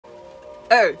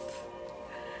earth,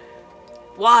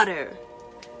 water,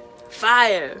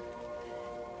 fire,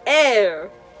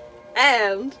 air,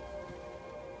 and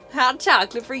hot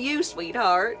chocolate for you,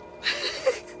 sweetheart.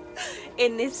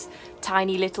 In this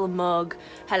tiny little mug.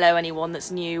 Hello anyone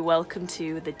that's new, welcome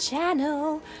to the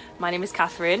channel. My name is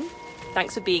Catherine.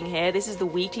 Thanks for being here. This is the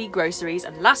weekly groceries,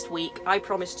 and last week I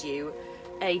promised you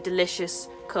a delicious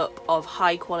cup of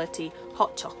high quality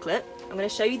hot chocolate. I'm going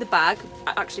to show you the bag.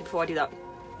 Actually, before I do that,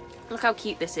 look how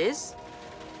cute this is.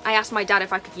 I asked my dad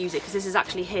if I could use it because this is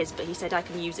actually his, but he said I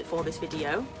can use it for this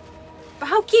video. But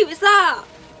how cute is that?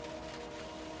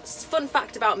 Fun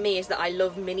fact about me is that I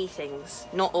love mini things.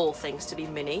 Not all things to be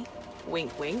mini,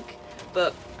 wink wink,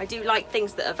 but I do like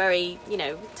things that are very, you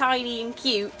know, tiny and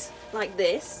cute, like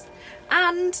this.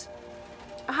 And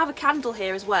I have a candle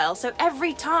here as well, so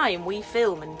every time we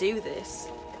film and do this,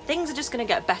 things are just going to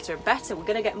get better and better. We're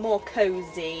going to get more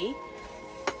cozy.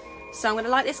 So I'm going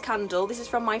to light this candle. This is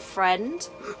from my friend.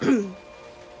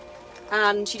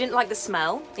 And she didn't like the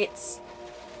smell. It's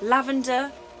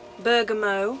lavender,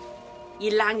 bergamot,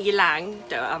 ylang ylang,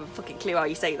 don't have a fucking clue how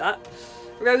you say that,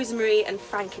 rosemary and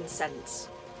frankincense.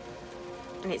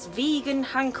 And it's vegan,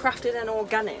 handcrafted and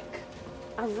organic.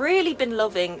 I've really been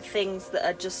loving things that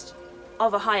are just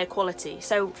of a higher quality.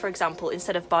 So for example,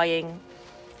 instead of buying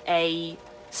a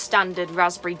standard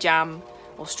raspberry jam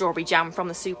or strawberry jam from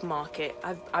the supermarket,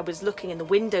 I was looking in the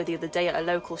window the other day at a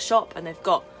local shop and they've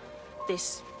got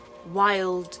this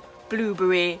wild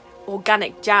blueberry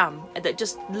organic jam that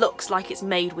just looks like it's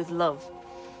made with love.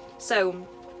 So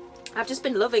I've just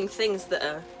been loving things that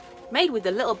are made with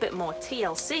a little bit more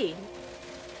TLC,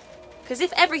 because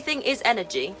if everything is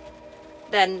energy,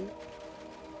 then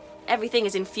everything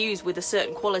is infused with a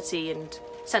certain quality and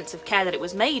sense of care that it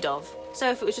was made of. So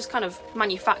if it was just kind of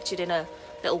manufactured in a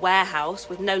little warehouse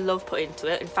with no love put into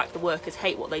it, in fact the workers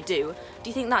hate what they do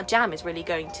you think that jam is really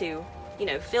going to, you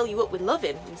know, fill you up with love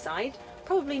inside?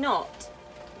 Probably not.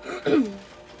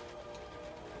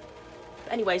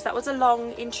 Anyways, that was a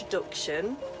long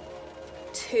introduction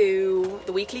to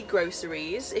the weekly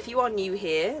groceries. If you are new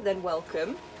here, then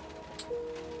welcome.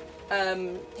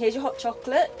 Here's your hot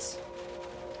chocolate.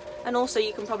 And also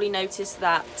you can probably notice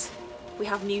that we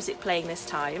have music playing this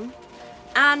time.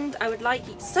 And I would like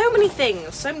you, so many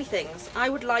things. I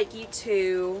would like you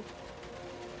to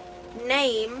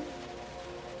name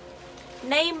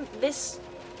this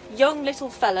young little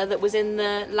fella that was in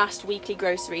the last weekly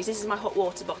groceries. This is my hot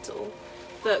water bottle.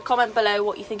 But comment below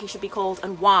what you think he should be called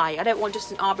and why. I don't want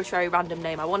just an arbitrary random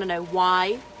name. I want to know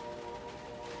why.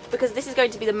 Because this is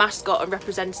going to be the mascot and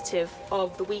representative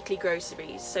of the weekly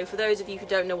groceries. So for those of you who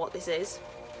don't know what this is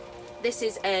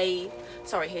a...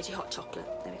 Sorry, here's your hot chocolate.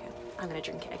 There we go. I'm going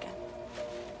to drink it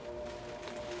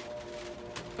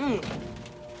again.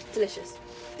 Delicious.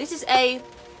 This is a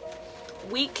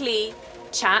weekly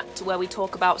chat where we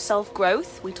talk about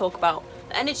self-growth, we talk about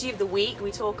the energy of the week,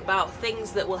 we talk about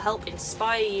things that will help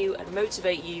inspire you and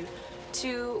motivate you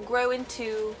to grow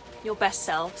into your best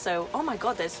self. So, oh my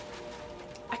god,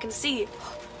 I can see,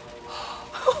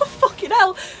 oh fucking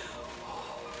hell,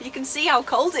 you can see how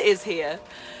cold it is here,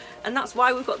 and that's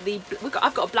why I've got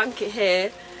a blanket here,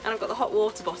 and I've got the hot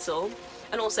water bottle,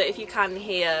 and also if you can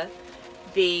hear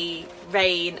the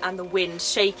rain and the wind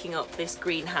shaking up this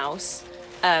greenhouse.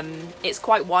 It's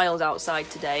quite wild outside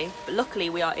today, but luckily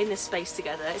we are in this space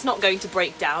together. It's not going to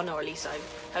break down, or at least I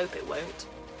hope it won't.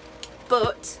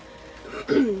 But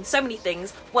so many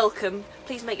things. Welcome.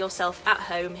 Please make yourself at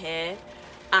home here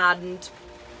and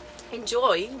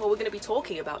enjoy what we're going to be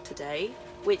talking about today,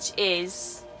 which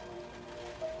is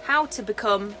how to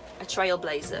become a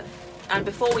trailblazer. And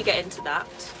before we get into that,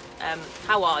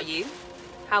 how are you?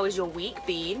 How has your week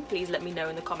been? Please let me know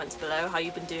in the comments below how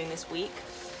you've been doing this week.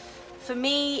 For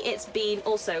me, it's been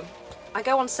also, I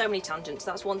go on so many tangents.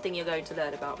 That's one thing you're going to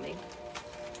learn about me.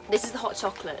 This is the hot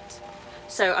chocolate.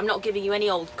 So I'm not giving you any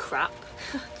old crap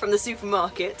from the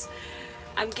supermarket.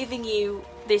 I'm giving you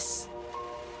this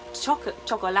chocolate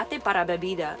para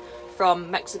bebida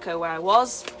from Mexico where I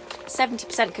was.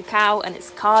 70% cacao and it's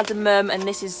cardamom, and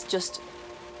this is just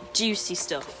juicy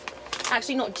stuff.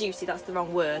 Actually not juicy, that's the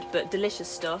wrong word, but delicious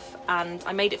stuff. And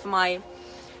I made it for my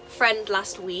friend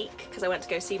last week because I went to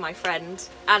go see my friend,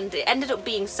 and it ended up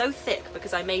being so thick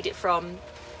because I made it from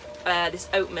this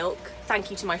oat milk.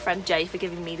 Thank you to my friend Jay for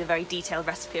giving me the very detailed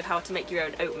recipe of how to make your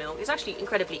own oat milk. It's actually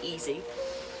incredibly easy.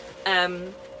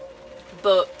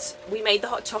 But we made the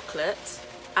hot chocolate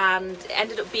and it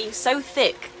ended up being so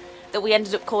thick that we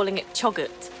ended up calling it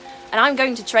chogot. And I'm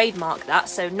going to trademark that,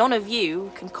 so none of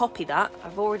you can copy that.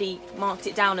 I've already marked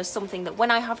it down as something that when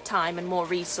I have time and more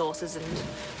resources and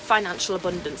financial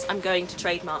abundance, I'm going to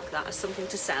trademark that as something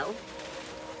to sell.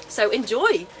 So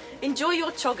enjoy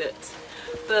your choggot.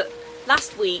 But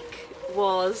last week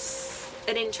was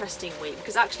an interesting week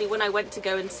because actually when I went to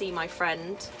go and see my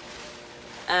friend,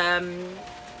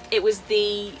 it was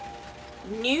the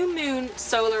new moon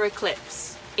solar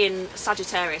eclipse in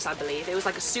Sagittarius, I believe. It was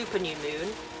like a super new moon,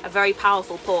 a very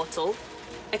powerful portal.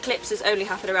 Eclipses only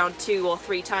happen around 2 or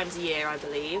 3 times a year, I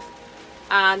believe.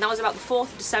 And that was about the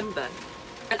 4th of December.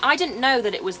 And I didn't know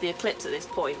that it was the eclipse at this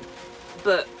point,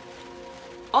 but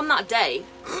on that day,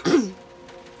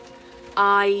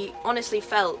 I honestly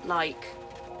felt like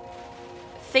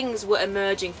things were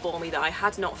emerging for me that I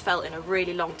had not felt in a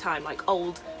really long time, like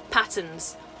old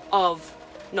patterns of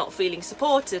not feeling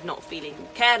supported, not feeling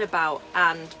cared about.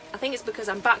 And I think it's because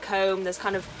I'm back home, there's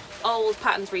kind of old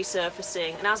patterns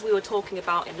resurfacing. And as we were talking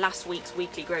about in last week's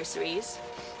weekly groceries,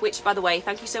 which, by the way,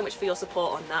 thank you so much for your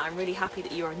support on that. I'm really happy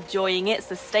that you're enjoying it,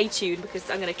 so stay tuned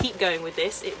because I'm going to keep going with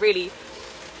this. It really,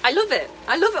 I love it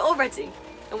already,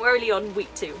 and we're only on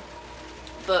week 2.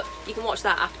 But you can watch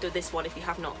that after this one if you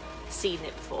have not seen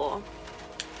it before.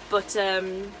 But,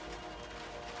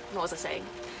 what was I saying?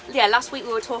 Yeah, last week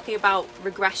we were talking about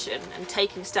regression and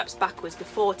taking steps backwards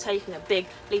before taking a big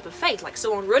leap of faith, like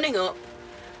someone running up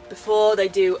before they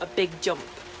do a big jump.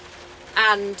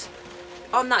 And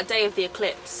on that day of the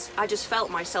eclipse, I just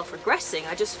felt myself regressing.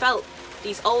 I just felt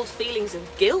these old feelings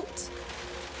of guilt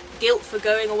for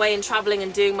going away and travelling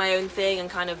and doing my own thing and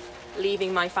kind of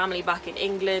leaving my family back in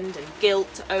England, and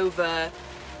guilt over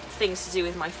things to do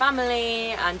with my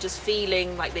family, and just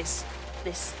feeling like this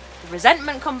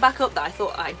resentment come back up that I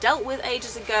thought I dealt with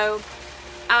ages ago.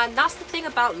 And that's the thing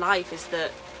about life, is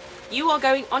that you are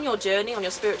going on your journey, on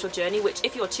your spiritual journey, which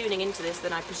if you're tuning into this,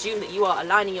 then I presume that you are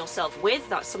aligning yourself with.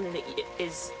 That's something that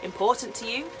is important to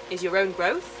you, is your own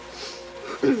growth.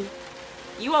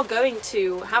 You are going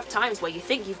to have times where you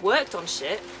think you've worked on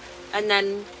shit, and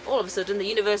then all of a sudden the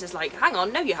universe is like, hang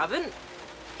on, no you haven't.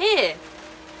 Here,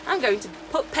 I'm going to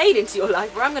put pain into your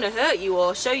life, or I'm going to hurt you,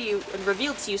 or show you and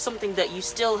reveal to you something that you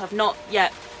still have not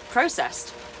yet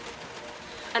processed.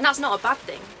 And that's not a bad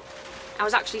thing. I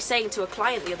was actually saying to a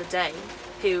client the other day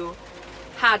who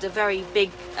had a very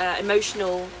big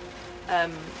emotional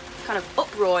kind of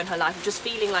uproar in her life, of just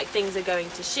feeling like things are going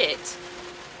to shit.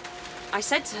 I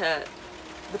said to her,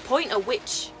 the point at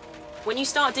which, when you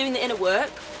start doing the inner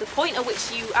work, the point at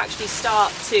which you actually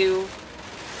start to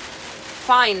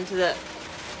find that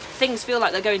things feel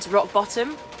like they're going to rock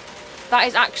bottom, that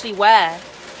is actually where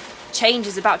change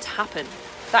is about to happen.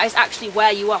 That is actually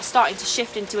where you are starting to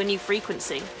shift into a new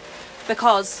frequency.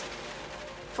 Because,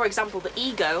 for example, the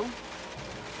ego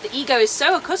is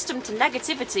so accustomed to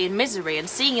negativity and misery and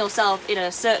seeing yourself in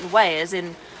a certain way, as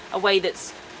in a way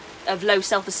that's of low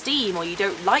self-esteem, or you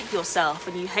don't like yourself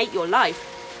and you hate your life.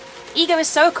 Ego is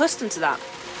so accustomed to that.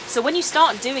 So when you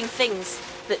start doing things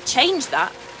that change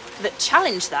that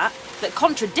challenge that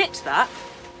contradict that,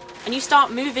 and you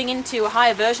start moving into a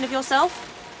higher version of yourself,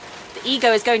 the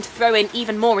ego is going to throw in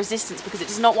even more resistance because it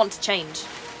does not want to change.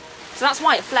 So that's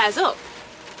why it flares up.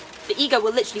 The ego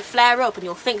will literally flare up and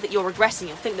you'll think that you're regressing,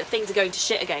 you'll think that things are going to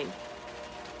shit again.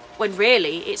 When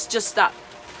really, it's just that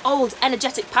old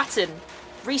energetic pattern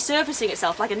resurfacing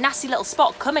itself like a nasty little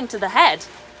spot coming to the head,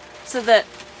 so that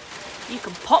you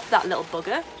can pop that little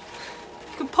bugger.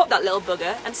 You can pop that little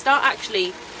bugger and start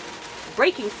actually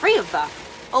breaking free of that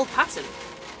old pattern.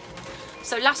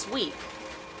 So last week,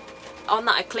 on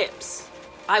that eclipse,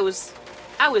 I was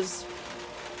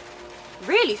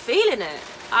really feeling it.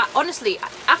 Honestly,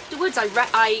 afterwards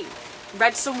I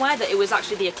read somewhere that it was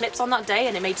actually the eclipse on that day,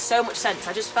 and it made so much sense.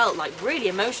 I just felt like really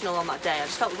emotional on that day. I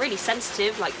just felt really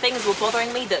sensitive, like things were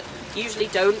bothering me that usually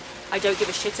I don't give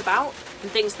a shit about, and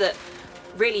things that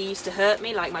really used to hurt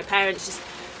me, like my parents just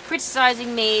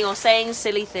criticising me or saying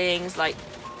silly things. Like,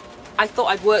 I thought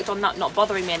I'd worked on that not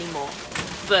bothering me anymore.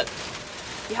 But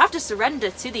you have to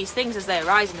surrender to these things as they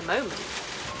arise in the moment.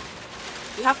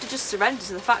 You have to just surrender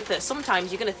to the fact that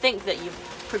sometimes you're going to think that you've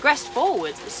progressed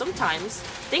forwards, but sometimes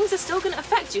things are still going to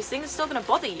affect you, things are still going to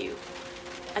bother you.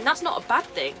 And that's not a bad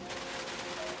thing,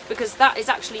 because that is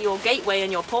actually your gateway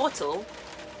and your portal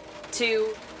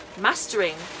to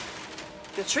mastering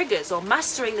your triggers, or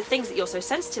mastering the things that you're so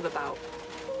sensitive about,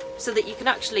 so that you can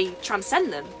actually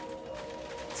transcend them,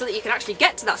 so that you can actually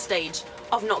get to that stage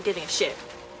of not giving a shit.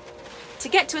 To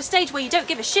get to a stage where you don't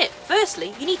give a shit,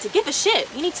 firstly, you need to give a shit.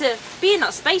 You need to be in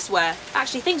that space where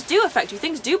actually things do affect you,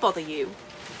 things do bother you.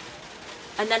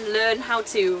 And then learn how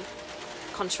to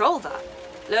control that.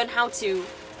 Learn how to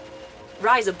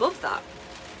rise above that.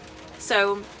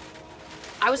 So,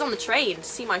 I was on the train to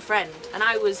see my friend, and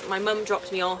my mum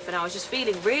dropped me off, and I was just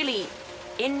feeling really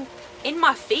in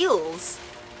my feels.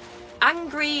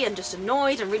 angry and just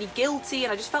annoyed and really guilty,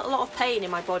 and I just felt a lot of pain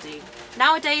in my body.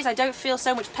 Nowadays I don't feel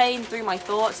so much pain through my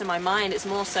thoughts and my mind, it's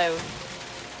more so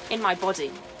in my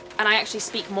body. And I actually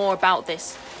speak more about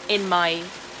this in my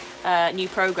new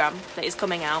program that is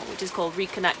coming out, which is called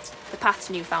Reconnect: The Path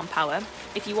to Newfound Power.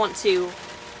 If you want to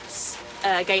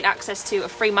gain access to a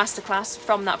free masterclass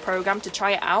from that program to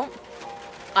try it out,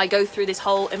 I go through this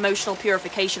whole emotional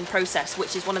purification process,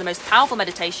 which is one of the most powerful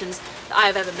meditations that I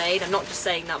have ever made. I'm not just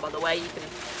saying that, by the way. You can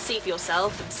see for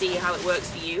yourself and see how it works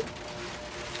for you.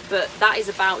 But that is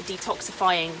about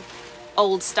detoxifying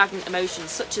old stagnant emotions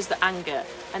such as the anger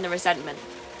and the resentment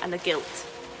and the guilt.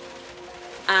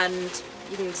 And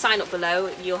you can sign up below.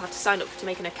 You'll have to sign up to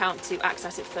make an account to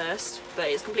access it first, but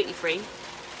it's completely free.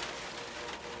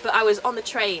 But I was on the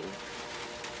train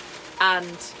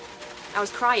and I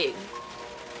was crying.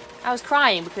 I was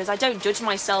crying because I don't judge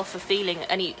myself for feeling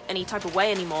any type of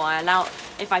way anymore.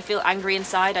 If I feel angry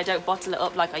inside, I don't bottle it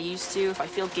up like I used to. If I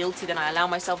feel guilty, then I allow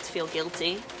myself to feel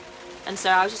guilty. And so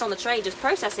I was just on the train just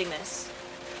processing this.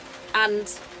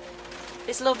 And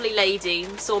this lovely lady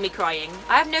saw me crying.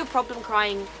 I have no problem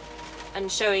crying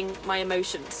and showing my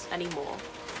emotions anymore.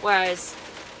 Whereas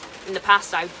in the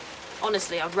past, I'd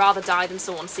rather die than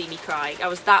someone see me cry. I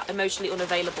was that emotionally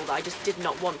unavailable that I just did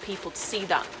not want people to see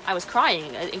that I was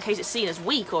crying, in case it's seen as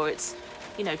weak or it's,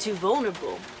 too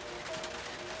vulnerable.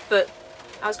 But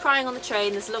I was crying on the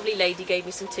train. This lovely lady gave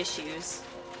me some tissues,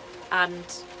 and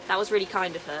that was really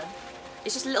kind of her.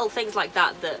 It's just little things like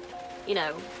that that,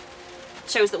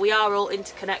 shows that we are all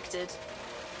interconnected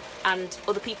and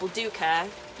other people do care.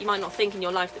 You might not think in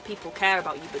your life that people care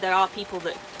about you, but there are people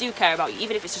that do care about you,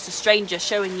 even if it's just a stranger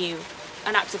showing you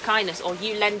an act of kindness or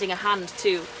you lending a hand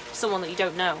to someone that you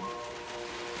don't know.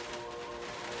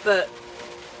 But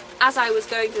as I was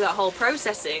going through that whole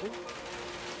processing,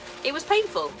 it was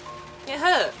painful. It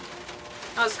hurt.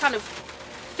 I was kind of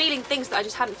feeling things that I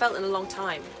just hadn't felt in a long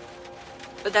time.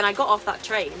 But then I got off that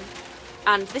train,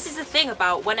 and this is the thing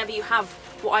about whenever you have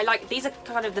what I like, these are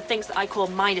kind of the things that I call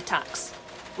mind attacks.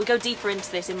 We go deeper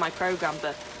into this in my program,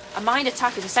 but a mind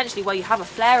attack is essentially where you have a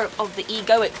flare up of the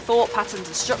egoic thought patterns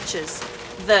and structures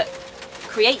that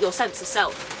create your sense of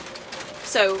self.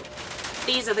 So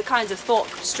these are the kinds of thought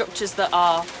structures that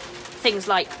are things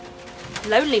like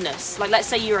loneliness. Like, let's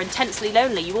say you're intensely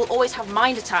lonely, you will always have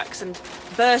mind attacks and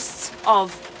bursts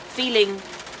of feeling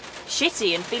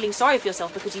shitty and feeling sorry for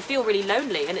yourself because you feel really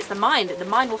lonely, and it's the mind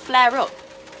will flare up.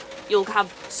 You'll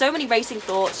have so many racing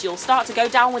thoughts, you'll start to go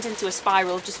downwards into a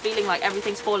spiral, just feeling like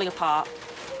everything's falling apart.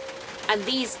 And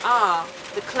these are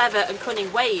the clever and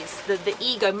cunning ways that the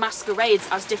ego masquerades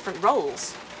as different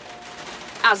roles,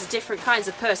 as different kinds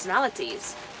of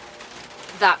personalities,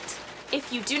 that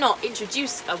if you do not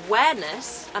introduce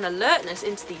awareness and alertness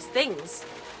into these things,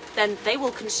 then they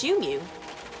will consume you.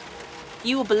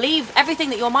 You will believe everything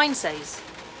that your mind says.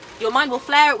 Your mind will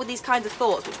flare up with these kinds of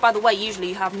thoughts, which, by the way, usually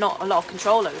you have not a lot of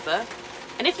control over.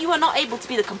 And if you are not able to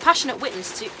be the compassionate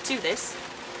witness to this,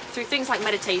 through things like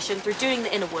meditation, through doing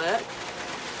the inner work,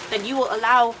 then you will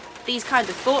allow these kinds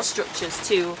of thought structures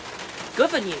to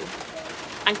govern you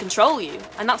and control you.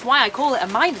 And that's why I call it a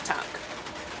mind attack.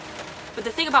 But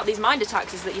the thing about these mind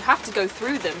attacks is that you have to go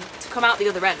through them to come out the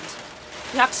other end.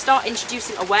 You have to start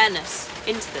introducing awareness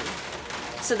into them,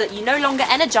 so that you no longer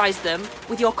energize them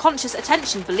with your conscious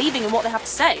attention, believing in what they have to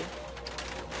say.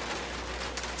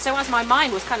 So as my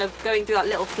mind was kind of going through that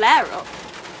little flare-up,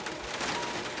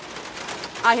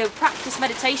 I have practiced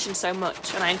meditation so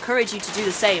much, and I encourage you to do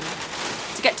the same,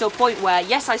 to get to a point where,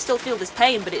 yes, I still feel this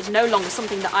pain, but it's no longer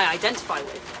something that I identify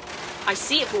with. I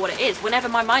see it for what it is. Whenever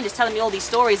my mind is telling me all these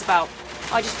stories about,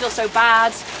 I just feel so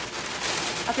bad,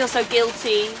 I feel so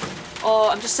guilty,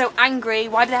 or I'm just so angry,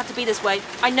 why do they have to be this way?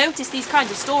 I notice these kinds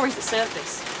of stories that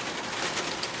surface.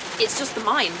 It's just the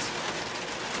mind.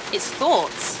 It's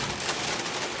thoughts.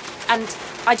 And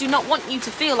I do not want you to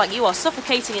feel like you are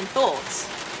suffocating in thoughts.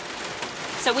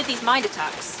 So with these mind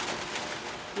attacks,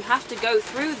 you have to go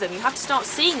through them. You have to start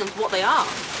seeing them for what they are.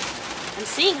 And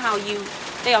seeing how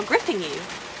they are gripping you.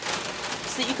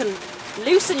 So that you can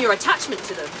loosen your attachment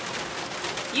to them.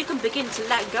 You can begin to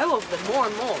let go of them more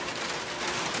and more.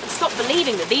 And stop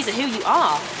believing that these are who you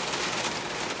are.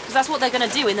 Because that's what they're going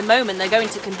to do in the moment. They're going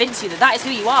to convince you that that is who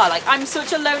you are. Like, I'm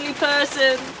such a lonely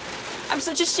person. I'm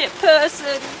such a shit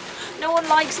person. No one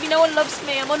likes me. No one loves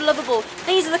me. I'm unlovable.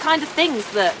 These are the kind of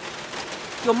things that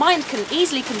your mind can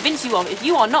easily convince you of if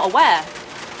you are not aware.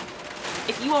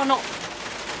 If you are not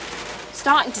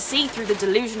starting to see through the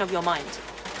delusion of your mind.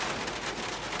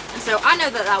 And so I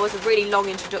know that that was a really long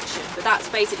introduction, but that's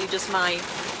basically just my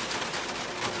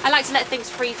I like to let things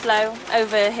free flow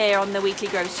over here on the weekly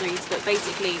groceries, but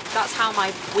basically that's how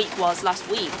my week was last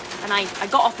week. And I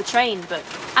got off the train, but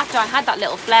after I had that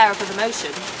little flare up of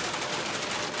emotion,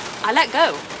 I let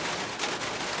go.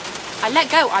 I let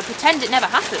go. I pretend it never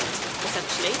happened,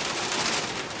 essentially.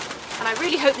 And I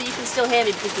really hope that you can still hear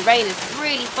me because the rain is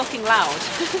really fucking loud.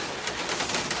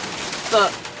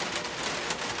 But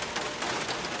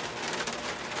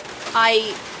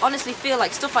I honestly feel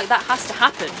like stuff like that has to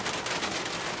happen.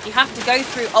 You have to go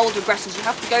through old regressions, you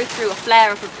have to go through a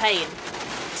flare-up of pain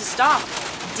to start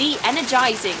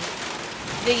de-energizing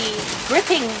the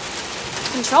gripping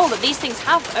control that these things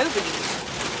have over you.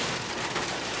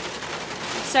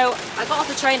 So I got off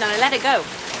the train and I let it go.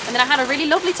 And then I had a really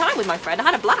lovely time with my friend. I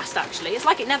had a blast, actually. It's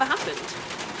like it never happened.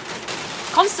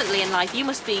 Constantly in life, you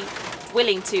must be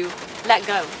willing to let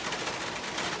go.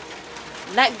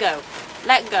 Let go.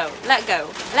 Let go, let go.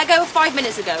 Let go of 5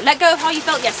 minutes ago. Let go of how you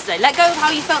felt yesterday. Let go of how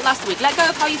you felt last week. Let go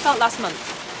of how you felt last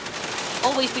month.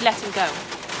 Always be letting go.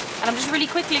 And I'm just really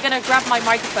quickly going to grab my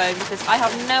microphone because I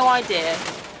have no idea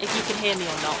if you can hear me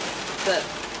or not. But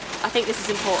I think this is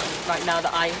important right now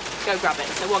that I go grab it.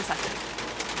 So 1 second.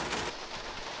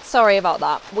 Sorry about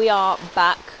that. We are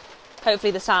back. Hopefully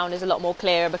the sound is a lot more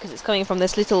clearer because it's coming from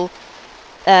this little,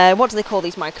 what do they call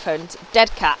these microphones?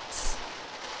 Dead cats.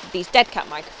 These dead cat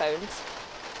microphones.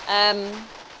 And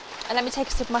let me take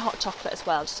a sip of my hot chocolate as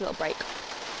well, just a little break.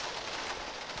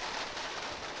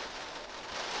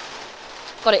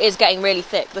 God, it is getting really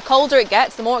thick. The colder it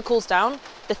gets, the more it cools down,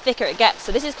 the thicker it gets.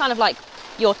 So this is kind of like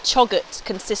your choggot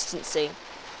consistency.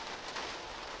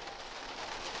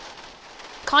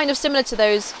 Kind of similar to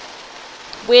those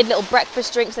weird little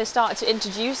breakfast drinks they started to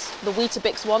introduce, the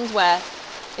Weetabix ones, where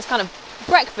it's kind of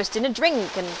breakfast in a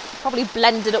drink and probably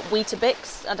blended up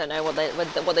Weetabix. I don't know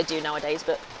what they do nowadays,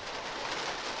 but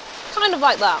kind of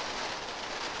like that.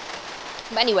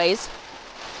 But anyways,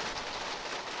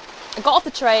 I got off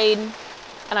the train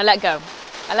and I let go.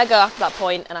 I let go after that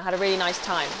point and I had a really nice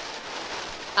time.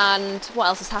 And what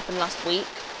else has happened last week?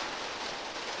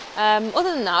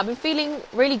 Other than that, I've been feeling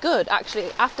really good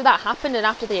actually after that happened and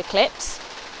after the eclipse.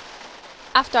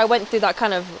 After I went through that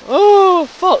kind of, oh,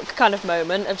 fuck kind of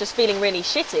moment of just feeling really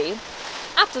shitty,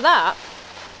 after that,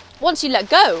 once you let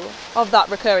go of that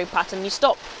recurring pattern, you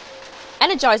stop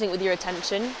energizing with your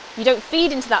attention, you don't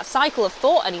feed into that cycle of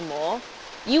thought anymore,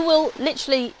 you will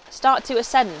literally start to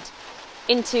ascend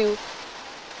into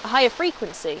a higher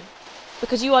frequency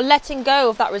because you are letting go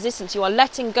of that resistance, you are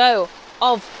letting go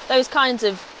of those kinds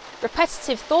of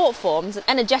repetitive thought forms and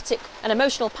energetic and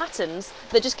emotional patterns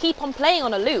that just keep on playing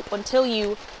on a loop until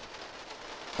you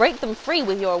break them free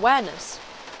with your awareness.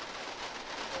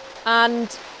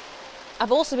 And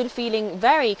I've also been feeling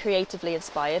very creatively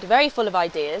inspired, very full of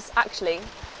ideas. Actually,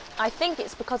 I think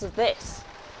it's because of this.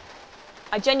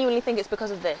 I genuinely think it's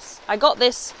because of this. I got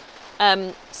this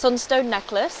sunstone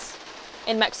necklace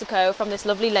in Mexico from this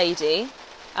lovely lady.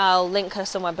 I'll link her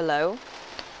somewhere below.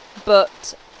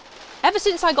 But ever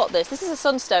since I got this is a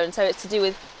sunstone, so it's to do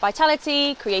with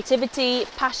vitality, creativity,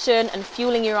 passion, and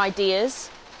fueling your ideas,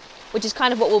 which is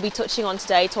kind of what we'll be touching on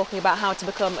today, talking about how to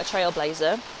become a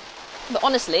trailblazer. But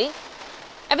honestly,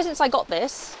 ever since I got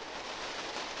this,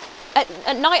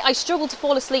 at night I struggle to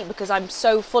fall asleep because I'm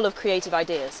so full of creative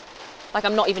ideas. Like,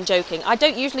 I'm not even joking. I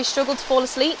don't usually struggle to fall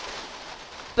asleep,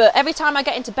 but every time I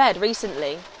get into bed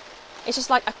recently, it's just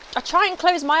like, I try and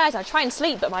close my eyes, I try and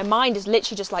sleep, but my mind is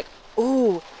literally just like,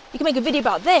 ooh, you can make a video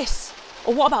about this,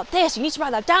 or what about this? You need to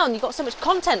write that down. You've got so much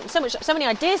content, so many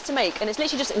ideas to make, and it's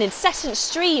literally just an incessant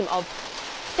stream of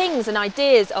things and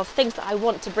ideas of things that I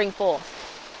want to bring forth.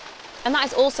 And that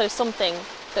is also something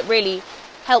that really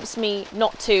helps me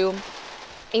not to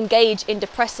engage in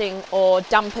depressing or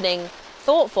dampening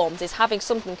thought forms, is having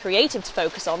something creative to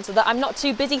focus on so that I'm not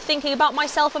too busy thinking about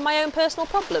myself and my own personal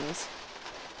problems.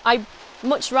 I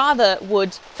much rather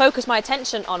would focus my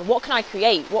attention on what can I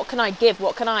create, what can I give,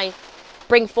 what can I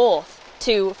bring forth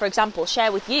to, for example,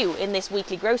 share with you in this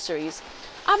weekly groceries.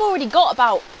 I've already got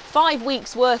about 5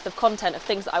 weeks worth of content of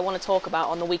things that I want to talk about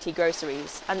on the weekly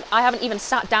groceries, and I haven't even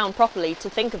sat down properly to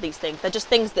think of these things. They're just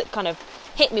things that kind of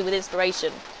hit me with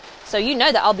inspiration. So you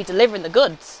know that I'll be delivering the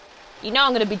goods. You know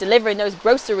I'm going to be delivering those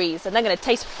groceries, and they're going to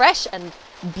taste fresh and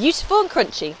beautiful and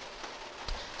crunchy.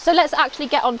 So let's actually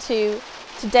get on to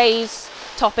today's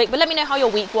topic, but let me know how your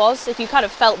week was, if you kind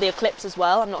of felt the eclipse as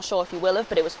well. I'm not sure if you will have,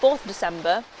 but it was 4th of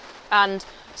December, and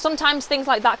sometimes things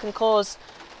like that can cause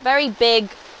very big,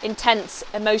 intense,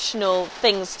 emotional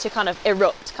things to kind of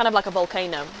erupt, kind of like a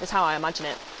volcano, is how I imagine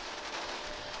it.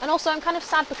 And also I'm kind of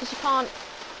sad because you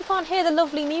can't hear the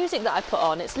lovely music that I put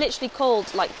on. It's literally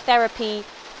called like therapy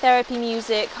therapy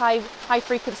music, high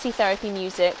frequency therapy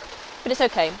music, but it's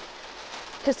okay,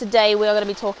 because today we are going to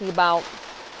be talking about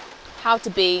how to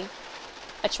be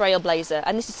a trailblazer,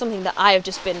 and this is something that I have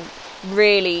just been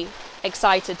really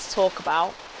excited to talk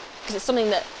about, because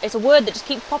it's a word that just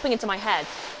keeps popping into my head.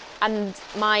 And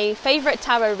my favourite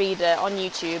tarot reader on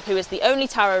YouTube, who is the only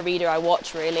tarot reader I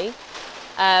watch really,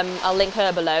 I'll link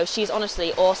her below. She's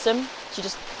honestly awesome. She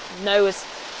just knows,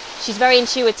 she's very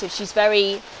intuitive, she's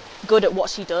very good at what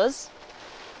she does.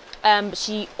 But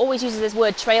she always uses this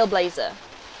word trailblazer,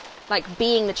 like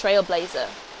being the trailblazer.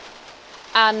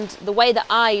 And the way that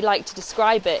I like to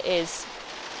describe it is,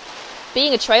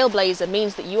 being a trailblazer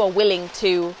means that you are willing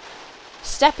to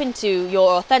step into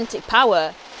your authentic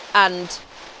power and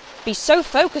be so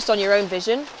focused on your own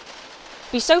vision,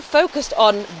 be so focused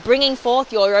on bringing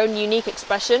forth your own unique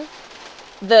expression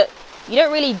that you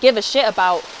don't really give a shit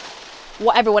about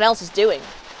what everyone else is doing.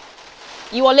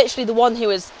 You are literally the one who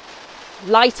is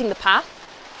lighting the path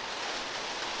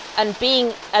and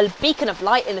being a beacon of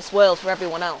light in this world for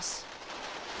everyone else.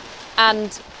 And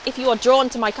if you are drawn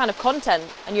to my kind of content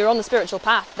and you're on the spiritual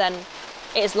path, then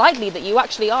it is likely that you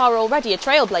actually are already a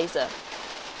trailblazer,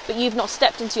 but you've not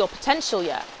stepped into your potential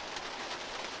yet.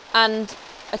 And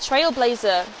a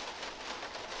trailblazer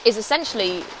is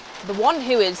essentially the one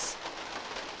who is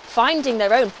finding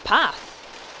their own path,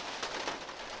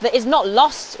 that is not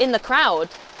lost in the crowd,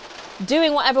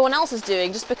 doing what everyone else is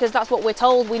doing just because that's what we're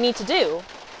told we need to do.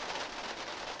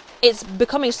 It's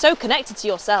becoming so connected to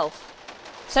yourself,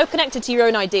 so connected to your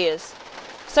own ideas,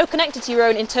 so connected to your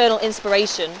own internal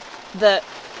inspiration, that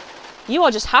you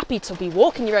are just happy to be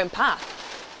walking your own path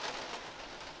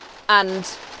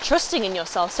and trusting in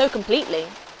yourself so completely.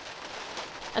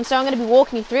 And so I'm going to be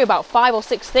walking you through about 5 or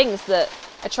 6 things that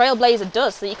a trailblazer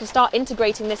does, so that you can start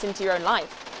integrating this into your own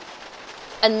life.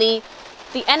 And the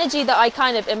energy that I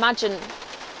kind of imagine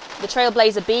the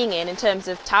trailblazer being in terms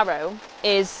of tarot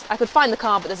is, I could find the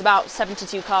card, but there's about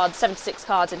 76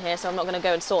 cards in here, so I'm not going to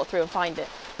go and sort through and find it.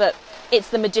 But it's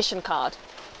the Magician card.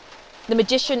 The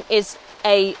Magician is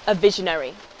a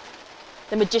visionary.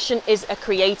 The Magician is a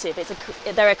creative.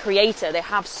 They're a creator. They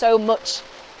have so much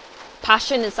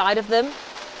passion inside of them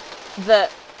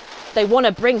that they want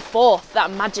to bring forth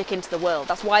that magic into the world.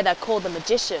 That's why they're called the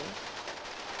Magician.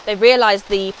 They realise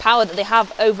the power that they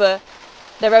have over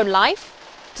their own life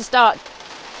to start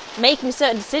making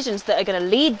certain decisions that are going to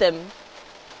lead them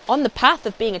on the path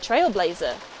of being a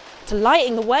trailblazer, to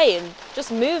lighting the way and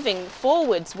just moving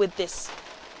forwards with this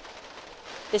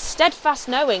steadfast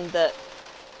knowing that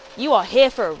you are here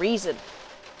for a reason.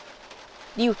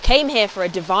 You came here for a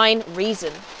divine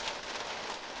reason.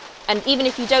 And even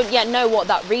if you don't yet know what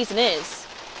that reason is,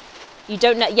 you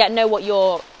don't yet know what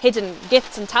your hidden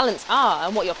gifts and talents are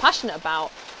and what you're passionate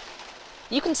about,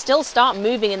 you can still start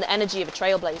moving in the energy of a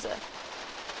trailblazer.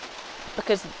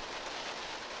 Because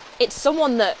it's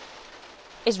someone that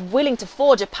is willing to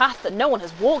forge a path that no one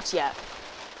has walked yet.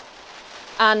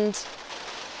 And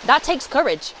that takes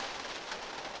courage.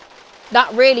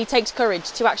 That really takes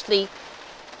courage, to actually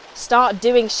start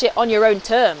doing shit on your own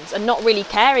terms and not really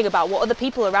caring about what other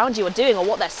people around you are doing or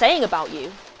what they're saying about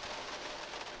you.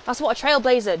 That's what a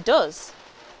trailblazer does.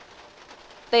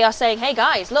 They are saying, hey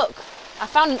guys, look, I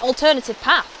found an alternative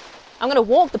path. I'm going to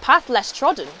walk the path less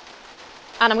trodden,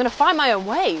 and I'm going to find my own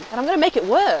way, and I'm going to make it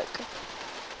work.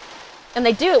 And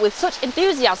they do it with such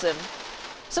enthusiasm,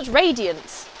 such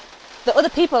radiance, that other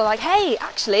people are like, hey,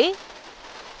 actually,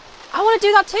 I want to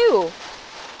do that too.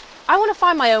 I want to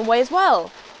find my own way as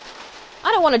well.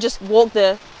 I don't want to just walk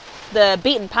the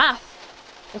beaten path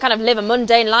and kind of live a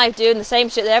mundane life doing the same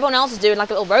shit that everyone else is doing like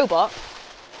a little robot.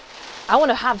 I want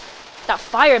to have that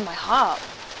fire in my heart.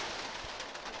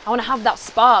 I want to have that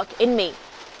spark in me.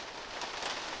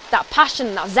 That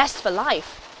passion, that zest for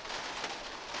life.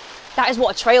 That is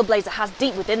what a trailblazer has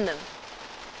deep within them.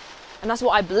 And that's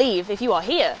what I believe, if you are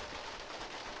here,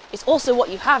 it's also what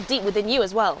you have deep within you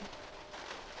as well.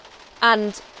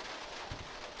 And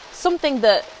something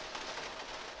that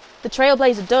the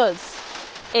trailblazer does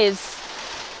is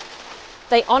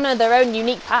they honour their own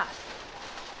unique path.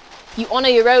 You honour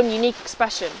your own unique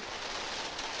expression.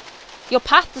 Your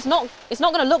path it's not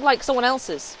going to look like someone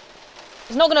else's.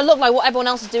 It's not going to look like what everyone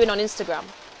else is doing on Instagram.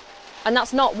 And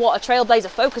that's not what a trailblazer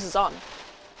focuses on.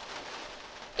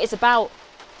 It's about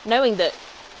knowing that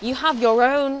you have your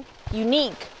own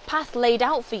unique path laid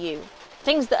out for you.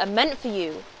 Things that are meant for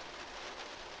you.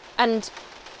 And,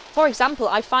 for example,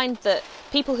 I find that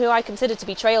people who I consider to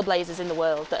be trailblazers in the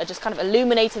world, that are just kind of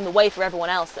illuminating the way for everyone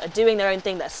else, that are doing their own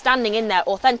thing, that are standing in their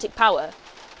authentic power,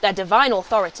 their divine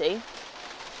authority,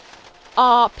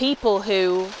 are people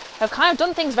who have kind of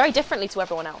done things very differently to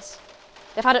everyone else.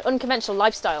 They've had an unconventional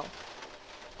lifestyle,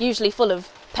 usually full of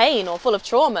pain or full of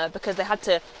trauma, because they had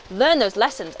to learn those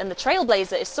lessons. And the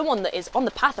trailblazer is someone that is on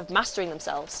the path of mastering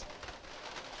themselves.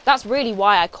 That's really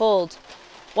why I called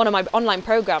one of my online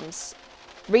programs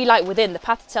Relight Within, the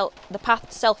path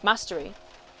to self-mastery,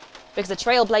 because the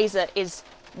trailblazer is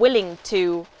willing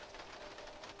to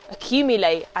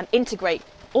accumulate and integrate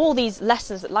all these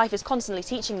lessons that life is constantly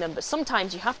teaching them. But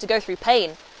sometimes you have to go through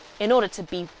pain in order to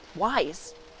be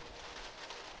wise,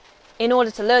 in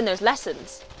order to learn those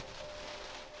lessons.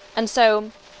 And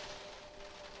so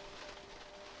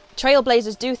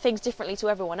trailblazers do things differently to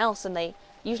everyone else, and they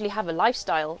usually have a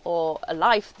lifestyle or a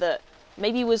life that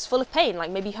maybe was full of pain.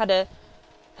 Like maybe you had a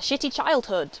shitty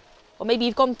childhood, or maybe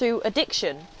you've gone through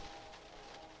addiction,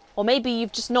 or maybe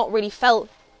you've just not really felt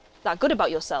that good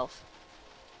about yourself.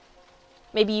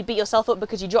 Maybe you beat yourself up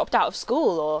because you dropped out of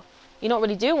school, or you're not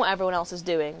really doing what everyone else is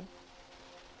doing,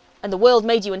 and the world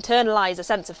made you internalize a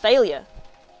sense of failure,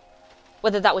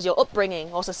 whether that was your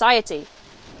upbringing or society.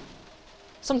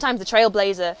 Sometimes the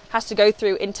trailblazer has to go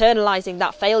through internalizing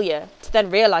that failure to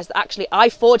then realize that actually I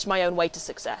forged my own way to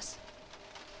success.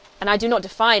 And I do not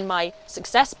define my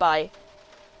success by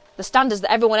the standards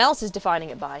that everyone else is defining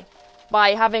it by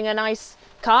having a nice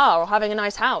car or having a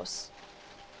nice house.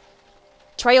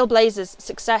 Trailblazers'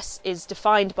 success is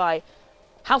defined by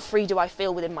how free do I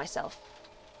feel within myself?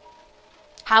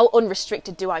 How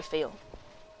unrestricted do I feel?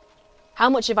 How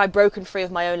much have I broken free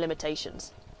of my own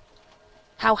limitations?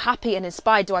 How happy and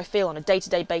inspired do I feel on a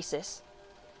day-to-day basis?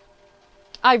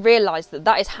 I realise that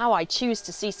that is how I choose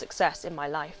to see success in my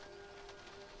life.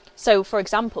 So, for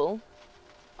example,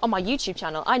 on my YouTube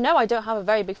channel, I know I don't have a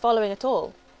very big following at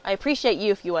all. I appreciate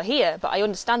you if you are here, but I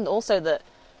understand also that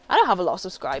I don't have a lot of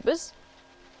subscribers.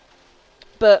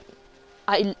 But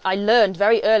I learned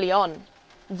very early on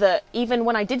that even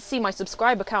when I did see my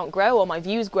subscriber count grow or my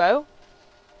views grow,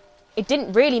 it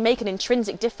didn't really make an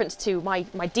intrinsic difference to my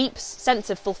deep sense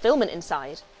of fulfillment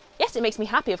inside. Yes, it makes me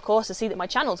happy, of course, to see that my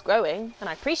channel's growing, and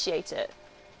I appreciate it.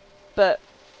 But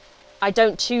I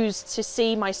don't choose to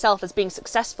see myself as being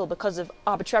successful because of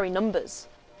arbitrary numbers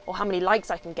or how many likes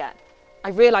I can get. I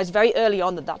realised very early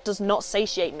on that that does not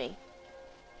satiate me.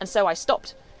 And so I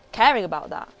stopped caring about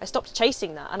that. I stopped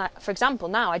chasing that. And for example,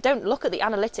 now I don't look at the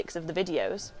analytics of the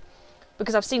videos,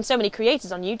 because I've seen so many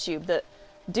creators on YouTube that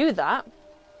do that.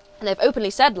 And they've openly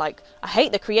said, like, I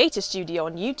hate the creator studio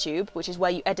on YouTube, which is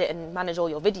where you edit and manage all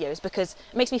your videos, because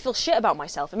it makes me feel shit about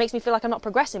myself. It makes me feel like I'm not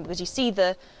progressing, because you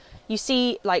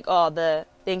see like, oh, the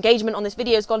engagement on this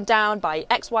video has gone down by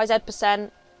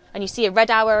XYZ%, and you see a red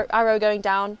arrow going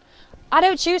down. I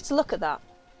don't choose to look at that.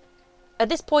 At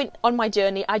this point on my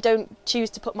journey, I don't choose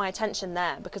to put my attention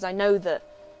there, because I know that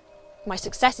my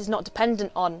success is not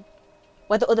dependent on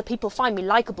whether other people find me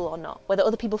likable or not, whether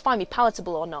other people find me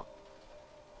palatable or not.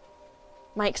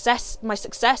 My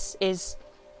success is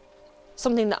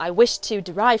something that I wish to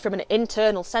derive from an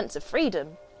internal sense of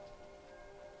freedom.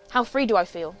 How free do I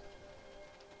feel?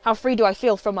 How free do I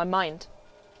feel from my mind?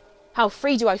 How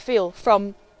free do I feel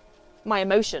from my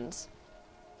emotions?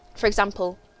 For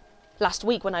example, last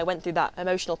week when I went through that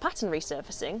emotional pattern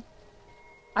resurfacing,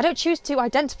 I don't choose to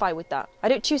identify with that. I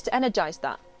don't choose to energize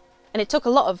that. And it took a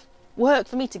lot of work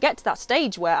for me to get to that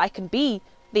stage where I can be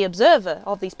the observer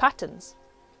of these patterns.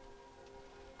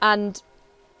 And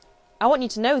I want you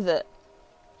to know that,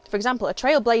 for example, a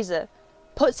trailblazer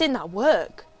puts in that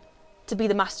work to be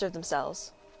the master of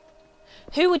themselves.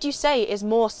 Who would you say is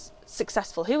more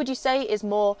successful? Who would you say is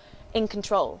more in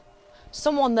control?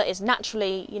 Someone that is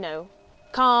naturally,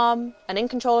 calm and in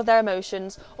control of their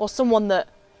emotions, or someone that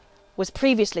was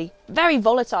previously very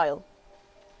volatile,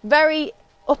 very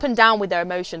up and down with their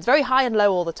emotions, very high and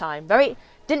low all the time,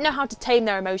 didn't know how to tame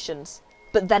their emotions,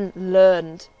 but then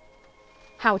learned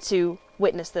how to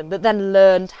witness them, but then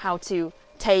learned how to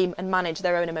tame and manage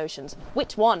their own emotions?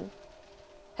 Which one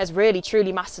has really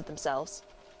truly mastered themselves?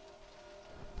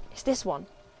 It's this one.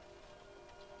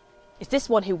 It's this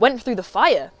one who went through the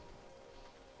fire.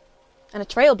 And a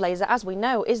trailblazer, as we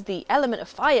know, is the element of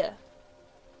fire.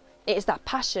 It is that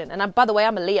passion. And by the way,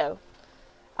 I'm a Leo.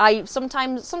 I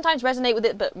sometimes resonate with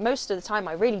it, but most of the time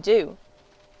I really do.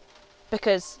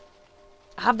 Because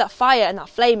I have that fire and that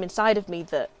flame inside of me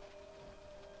that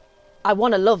I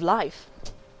want to love life.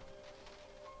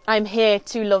 I'm here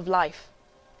to love life.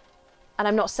 And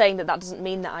I'm not saying that that doesn't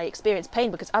mean that I experience pain,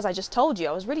 because as I just told you,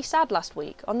 I was really sad last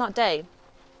week on that day.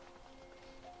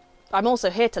 I'm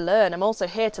also here to learn. I'm also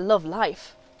here to love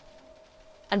life.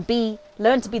 And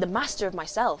learn to be the master of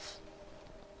myself.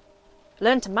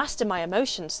 Learn to master my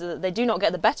emotions so that they do not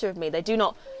get the better of me. They do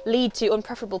not lead to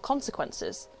unpreferable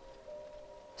consequences.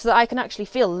 So that I can actually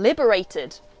feel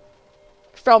liberated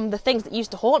from the things that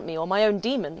used to haunt me or my own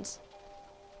demons.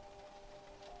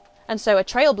 And so a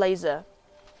trailblazer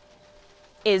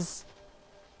is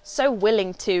so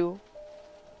willing to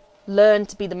learn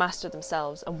to be the master of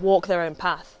themselves and walk their own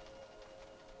path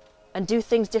and do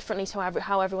things differently to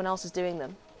how everyone else is doing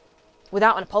them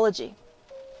without an apology.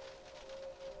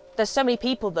 There's so many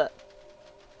people that,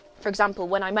 for example,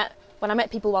 when I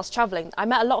met people whilst travelling, I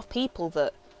met a lot of people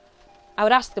that I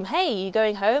would ask them, hey, are you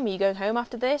going home? Are you going home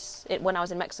after this? When I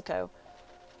was in Mexico.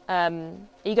 Are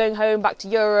you going home back to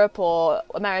Europe or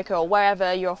America or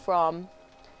wherever you're from?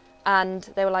 And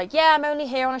they were like, yeah, I'm only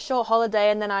here on a short holiday,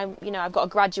 and then I've got a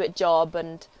graduate job.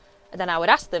 And then I would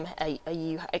ask them, are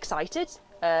you excited?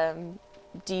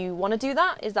 Do you want to do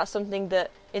that? Is that something that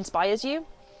inspires you?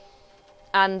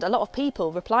 And a lot of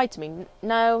people replied to me,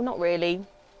 no, not really.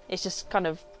 It's just kind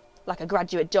of like a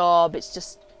graduate job.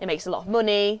 It makes a lot of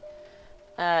money.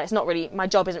 It's not really, my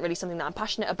job isn't really something that I'm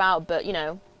passionate about, but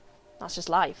that's just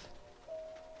life.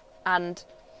 And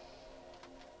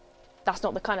that's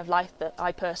not the kind of life that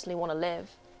I personally want to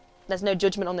live. There's no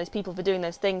judgment on those people for doing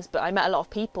those things, but I met a lot of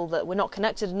people that were not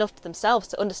connected enough to themselves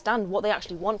to understand what they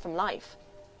actually want from life.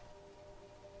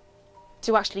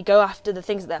 To actually go after the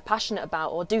things that they're passionate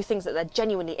about or do things that they're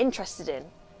genuinely interested in.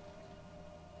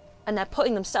 And they're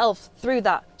putting themselves through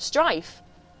that strife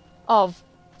of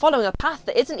following a path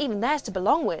that isn't even theirs to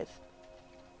belong with.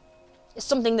 It's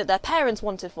something that their parents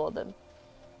wanted for them.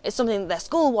 It's something that their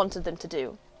school wanted them to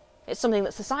do. It's something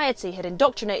that society had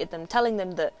indoctrinated them, telling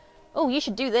them that, oh, you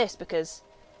should do this because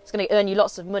it's going to earn you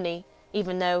lots of money,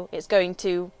 even though it's going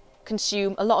to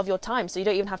consume a lot of your time, so you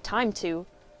don't even have time to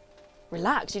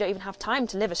relax. You don't even have time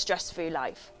to live a stress-free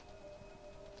life.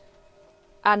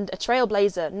 And a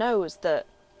trailblazer knows that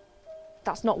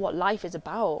that's not what life is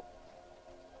about.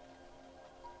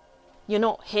 You're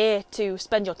not here to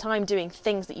spend your time doing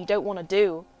things that you don't want to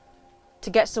do to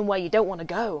get somewhere you don't want to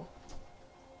go.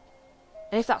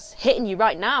 And if that's hitting you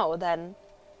right now, then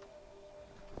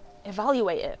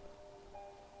evaluate it.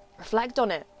 Reflect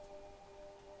on it.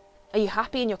 Are you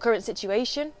happy in your current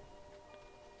situation?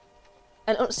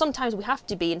 And sometimes we have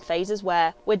to be in phases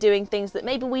where we're doing things that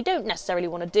maybe we don't necessarily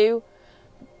want to do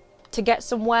to get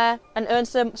somewhere and earn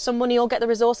some money or get the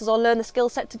resources or learn the skill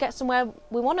set to get somewhere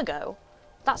we want to go.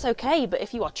 That's okay, but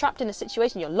if you are trapped in a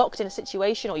situation, you're locked in a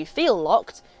situation, or you feel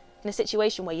locked in a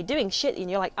situation where you're doing shit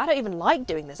and you're like, I don't even like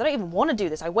doing this, I don't even want to do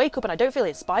this, I wake up and I don't feel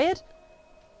inspired,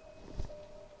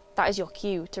 that is your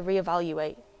cue to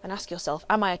reevaluate and ask yourself,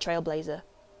 am I a trailblazer?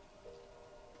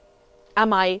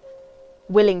 Am I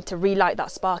willing to relight that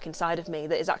spark inside of me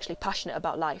that is actually passionate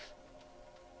about life?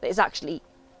 That is actually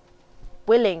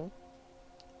willing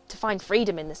to find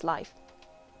freedom in this life?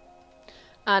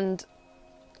 And,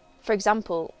 for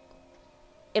example,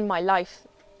 in my life,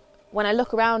 when I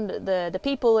look around the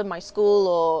people in my school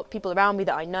or people around me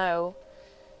that I know,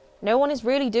 no one is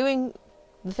really doing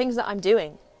the things that I'm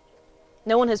doing.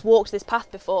 No one has walked this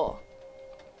path before.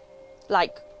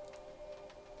 Like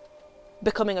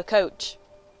becoming a coach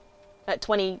at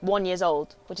 21 years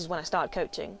old, which is when I started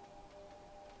coaching.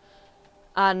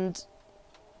 And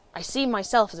I see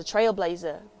myself as a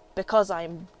trailblazer because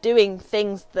I'm doing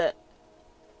things that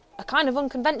are kind of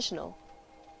unconventional,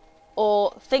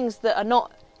 or things that are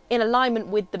not in alignment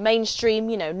with the mainstream,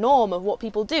 norm of what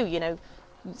people do,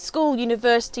 school,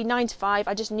 university, 9 to 5.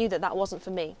 I just knew that that wasn't for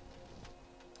me.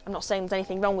 I'm not saying there's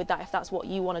anything wrong with that if that's what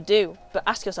you want to do, but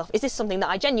ask yourself, is this something that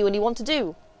I genuinely want to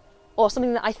do? Or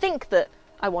something that I think that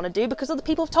I want to do because other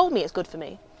people have told me it's good for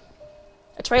me?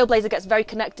 A trailblazer gets very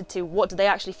connected to what do they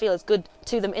actually feel is good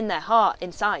to them in their heart,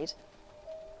 inside.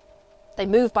 They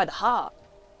move by the heart.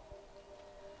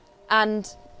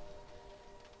 And,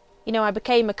 I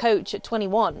became a coach at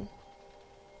 21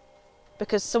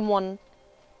 because someone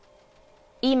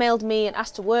emailed me and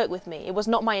asked to work with me. It was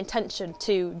not my intention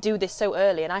to do this so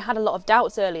early, and I had a lot of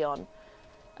doubts early on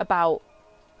about,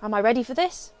 am I ready for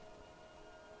this?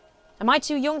 Am I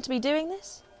too young to be doing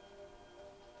this?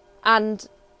 And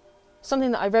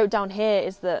something that I wrote down here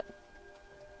is that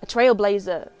a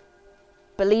trailblazer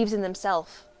believes in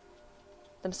themselves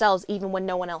even when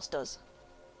no one else does.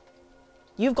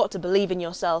 You've got to believe in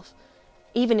yourself,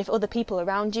 even if other people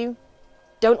around you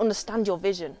don't understand your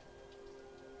vision.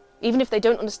 Even if they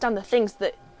don't understand the things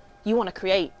that you want to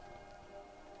create.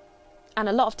 And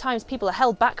a lot of times people are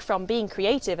held back from being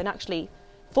creative and actually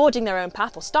forging their own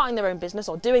path or starting their own business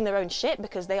or doing their own shit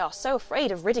because they are so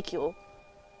afraid of ridicule.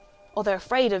 Or they're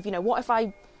afraid of, what if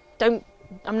I'm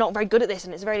not very good at this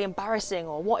and it's very embarrassing,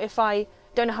 or what if I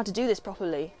don't know how to do this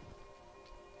properly?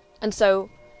 And so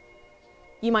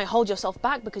you might hold yourself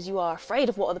back because you are afraid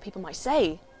of what other people might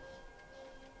say.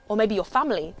 Or maybe your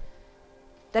family,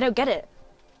 they don't get it.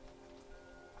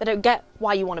 They don't get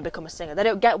why you want to become a singer. They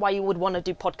don't get why you would want to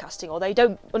do podcasting, or they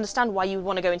don't understand why you would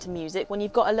want to go into music when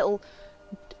you've got a little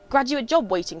graduate job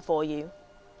waiting for you,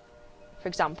 for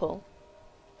example.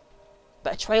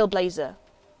 But a trailblazer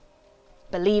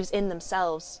believes in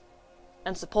themselves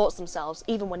and supports themselves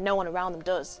even when no one around them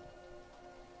does.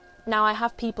 Now, I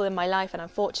have people in my life, and I'm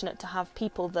fortunate to have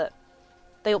people that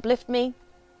they uplift me,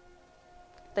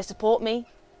 they support me,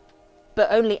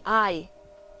 but only I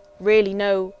really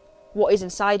know what is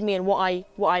inside me and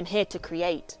what I'm here to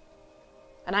create.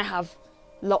 And I have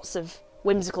lots of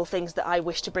whimsical things that I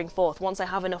wish to bring forth. Once I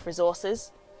have enough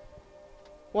resources,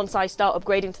 once I start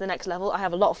upgrading to the next level, I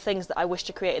have a lot of things that I wish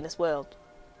to create in this world.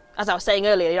 As I was saying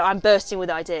earlier, I'm bursting with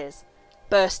ideas,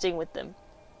 bursting with them.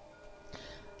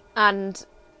 And,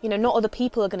 not other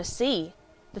people are going to see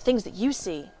the things that you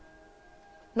see.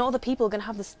 Not other people are going to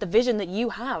have the vision that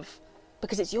you have,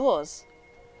 because it's yours.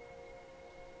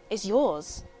 It's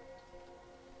yours.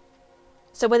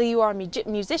 So whether you are a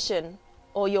musician,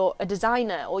 or you're a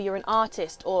designer, or you're an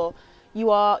artist, or you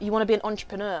want to be an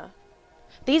entrepreneur,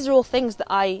 these are all things that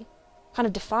I kind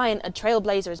of define a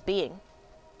trailblazer as being.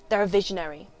 They're a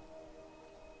visionary.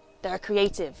 They're a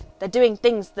creative. They're doing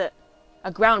things that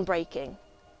are groundbreaking,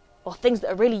 or things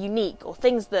that are really unique, or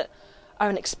things that are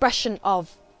an expression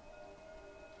of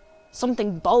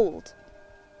something bold.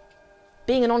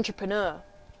 Being an entrepreneur.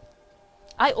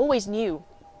 I always knew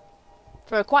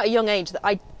from quite a young age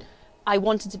that I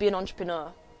wanted to be an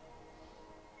entrepreneur.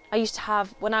 I used to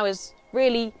have, when I was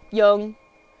really young,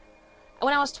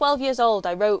 when I was 12 years old,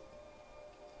 I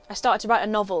started to write a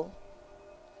novel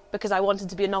because I wanted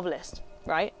to be a novelist,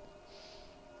 right?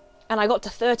 And I got to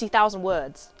 30,000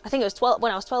 words. I think it was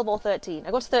when I was 12 or 13.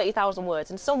 I got to 30,000 words,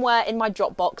 and somewhere in my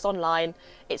Dropbox online,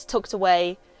 it's tucked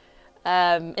away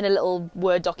in a little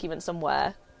Word document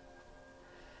somewhere,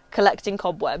 collecting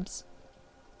cobwebs.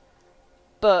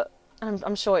 But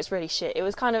I'm sure it's really shit. It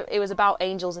was about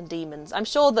angels and demons. I'm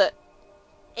sure that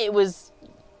it was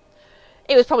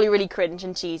probably really cringe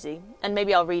and cheesy, and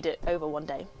maybe I'll read it over one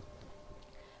day.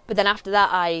 But then after that,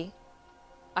 I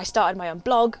started my own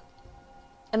blog,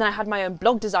 and then I had my own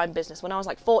blog design business when I was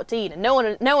like 14, and no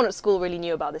one at school really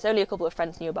knew about this. Only a couple of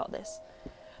friends knew about this.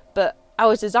 But I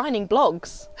was designing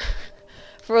blogs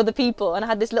for other people, and I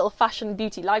had this little fashion,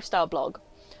 beauty, lifestyle blog.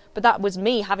 But that was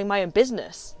me having my own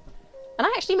business. And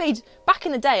I actually made, back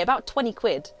in the day, about 20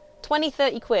 quid. 20,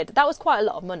 30 quid. That was quite a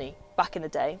lot of money back in the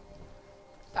day.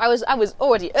 I was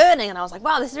already earning, and I was like,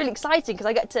 wow, this is really exciting, because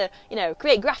I get to,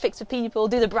 create graphics for people,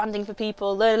 do the branding for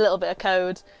people, learn a little bit of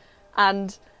code.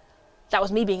 And that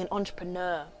was me being an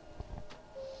entrepreneur.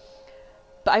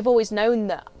 But I've always known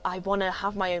that I want to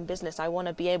have my own business. I want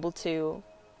to be able to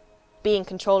be in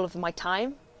control of my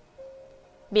time,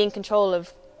 be in control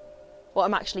of what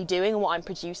I'm actually doing and what I'm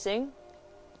producing.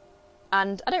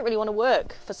 And I don't really want to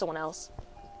work for someone else.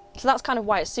 So that's kind of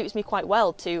why it suits me quite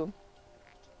well to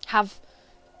have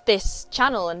this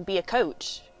channel and be a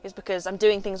coach, is because I'm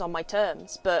doing things on my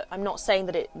terms. But I'm not saying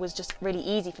that it was just really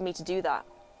easy for me to do that.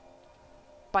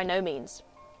 By no means.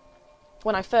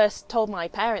 When I first told my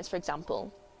parents, for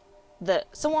example, that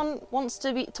someone wants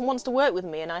to work with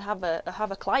me and I have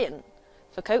a client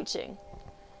for coaching,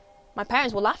 my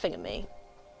parents were laughing at me.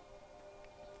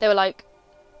 They were like,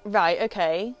 right,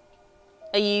 okay,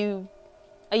 are you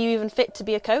even fit to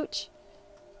be a coach?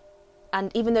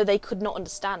 And even though they could not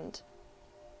understand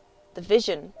the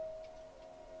vision,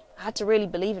 I had to really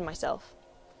believe in myself.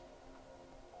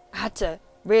 I had to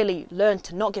really learn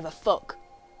to not give a fuck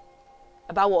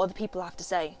about what other people have to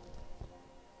say.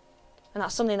 And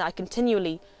that's something that I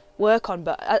continually work on,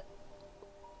 but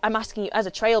I'm asking you, as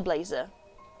a trailblazer,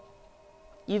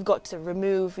 you've got to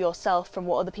remove yourself from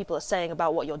what other people are saying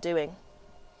about what you're doing.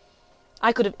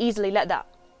 I could have easily let that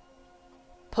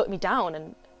put me down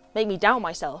and make me doubt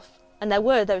myself. And there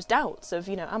were those doubts of,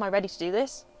 am I ready to do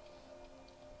this?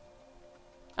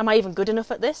 Am I even good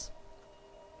enough at this?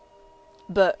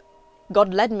 But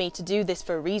God led me to do this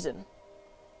for a reason.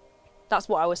 That's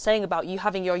what I was saying about you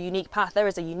having your unique path. There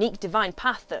is a unique divine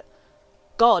path that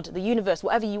God, the universe,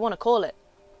 whatever you want to call it,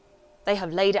 they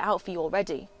have laid it out for you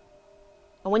already.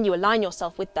 And when you align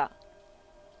yourself with that,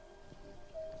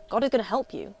 God is going to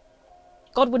help you.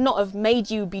 God would not have made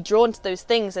you be drawn to those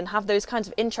things and have those kinds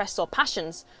of interests or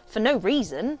passions for no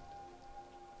reason.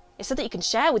 It's so that you can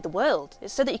share with the world.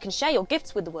 It's so that you can share your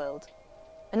gifts with the world.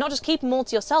 And not just keep them all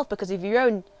to yourself because of your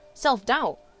own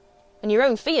self-doubt and your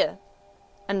own fear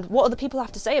and what other people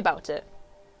have to say about it.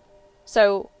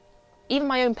 So, even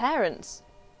my own parents,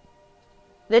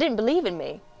 they didn't believe in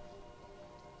me.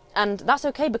 And that's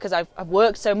okay, because I've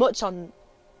worked so much on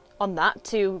that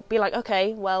to be like,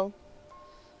 okay, well,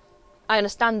 I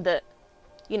understand that,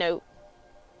 you know,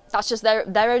 that's just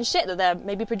their own shit that they're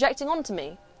maybe projecting onto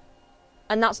me.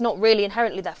 And that's not really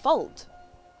inherently their fault.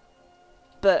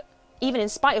 But even in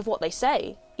spite of what they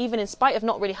say, even in spite of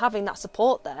not really having that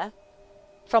support there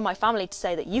from my family to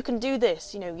say that you can do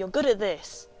this, you know, you're good at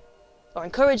this, or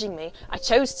encouraging me, I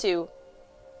chose to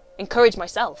encourage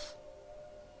myself.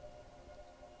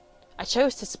 I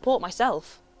chose to support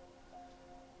myself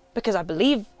because I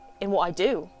believe in what I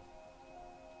do.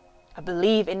 I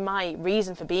believe in my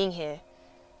reason for being here.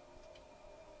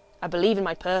 I believe in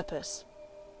my purpose.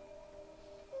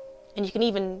 And you can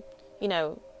even, you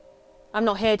know, I'm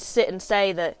not here to sit and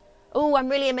say that, oh, I'm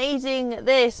really amazing at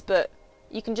this, but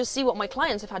you can just see what my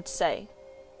clients have had to say.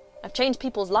 I've changed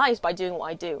people's lives by doing what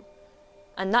I do.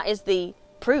 And that is the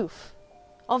proof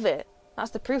of it.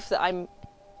 That's the proof that I'm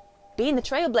being the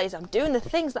trailblazer. I'm doing the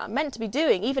things that I'm meant to be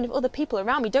doing, even if other people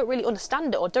around me don't really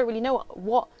understand it or don't really know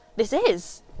what this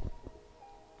is.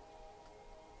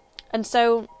 And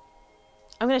so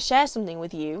I'm going to share something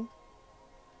with you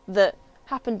that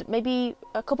happened maybe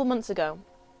a couple months ago.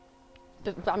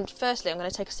 But firstly, I'm going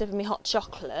to take a sip of my hot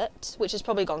chocolate, which has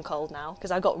probably gone cold now, because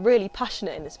I got really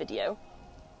passionate in this video.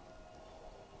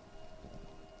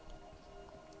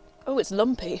 Oh, it's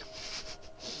lumpy.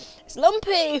 It's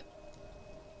lumpy!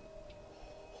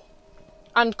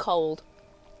 And cold.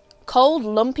 Cold,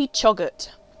 lumpy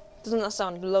chocolate. Doesn't that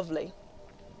sound lovely?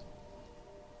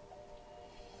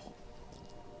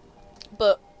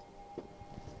 But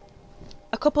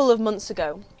a couple of months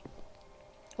ago,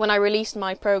 when I released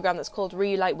my program that's called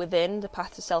Relight Within, The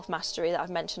Path to Self-Mastery, that I've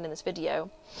mentioned in this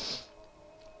video,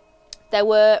 there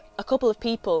were a couple of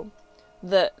people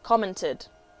that commented,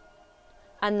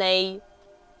 and they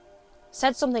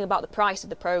said something about the price of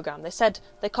the program.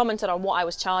 They commented on what I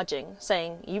was charging,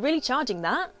 saying, "Are you really charging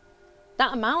that?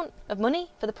 That amount of money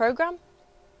for the program?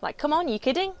 Like, come on, are you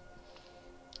kidding?"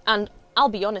 And I'll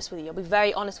be honest with you, I'll be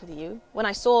very honest with you. When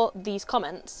I saw these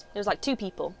comments, it was like 2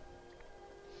 people.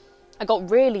 I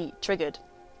got really triggered.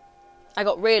 I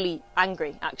got really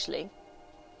angry, actually.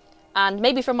 And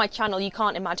maybe from my channel you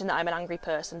can't imagine that I'm an angry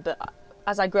person, but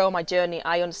as I grow on my journey,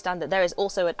 I understand that there is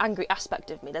also an angry aspect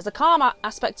of me. There's a calm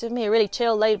aspect of me, a really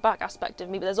chill, laid-back aspect of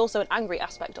me, but there's also an angry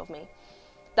aspect of me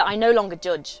that I no longer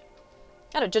judge.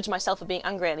 I don't judge myself for being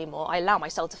angry anymore. I allow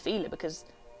myself to feel it, because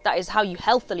that is how you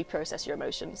healthily process your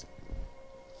emotions.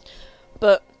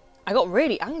 But I got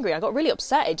really angry, I got really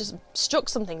upset. It just struck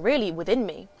something really within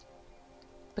me.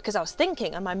 Because I was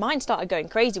thinking, and my mind started going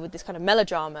crazy with this kind of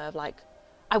melodrama of like,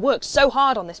 I worked so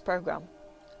hard on this program.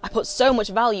 I put so much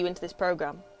value into this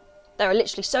program. There are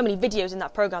literally so many videos in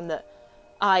that program that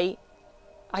I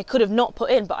could have not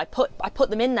put in, but I put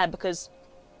them in there because,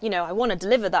 you know, I want to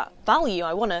deliver that value.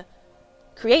 I want to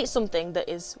create something that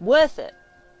is worth it.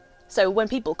 So when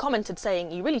people commented saying,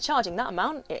 "Are you really charging that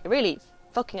amount?" it really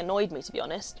fucking annoyed me, to be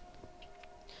honest.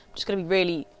 I'm just going to be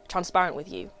really transparent with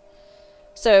you.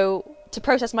 So to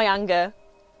process my anger,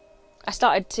 I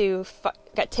started to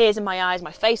get tears in my eyes.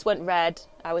 My face went red.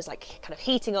 I was like kind of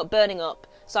heating up, burning up.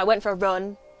 So I went for a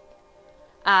run,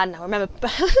 and I remember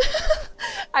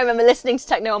listening to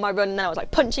techno on my run, and then I was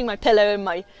like punching my pillow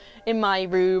in my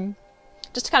room,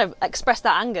 just to kind of express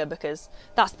that anger, because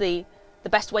that's the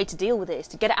best way to deal with it, is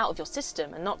to get it out of your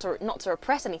system and not to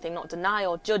repress anything, not deny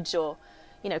or judge or,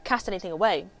 you know, cast anything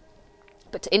away,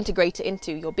 but to integrate it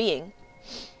into your being.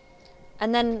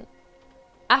 And then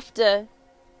after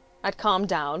I'd calmed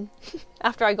down,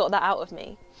 after I got that out of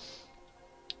me,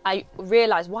 I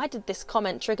realised, why did this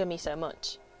comment trigger me so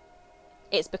much?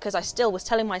 It's because I still was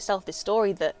telling myself this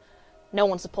story that no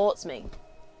one supports me,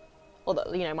 or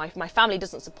that, you know, my family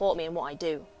doesn't support me in what I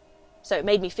do. So it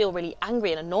made me feel really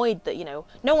angry and annoyed that, you know,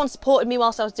 no one supported me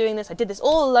whilst I was doing this. I did this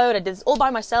all alone, I did this all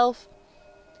by myself,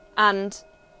 and,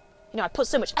 you know, I put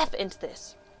so much effort into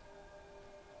this.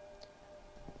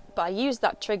 But I used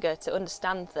that trigger to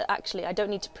understand that actually I don't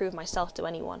need to prove myself to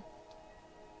anyone.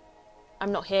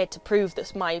 I'm not here to prove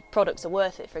that my products are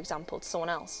worth it, for example, to someone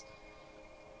else.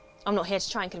 I'm not here to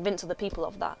try and convince other people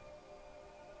of that.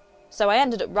 So I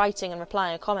ended up writing and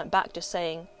replying a comment back just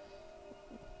saying,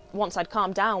 once I'd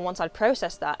calmed down, once I'd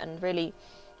processed that and really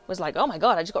was like, oh my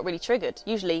God, I just got really triggered.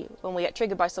 Usually when we get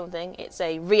triggered by something, it's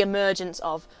a re-emergence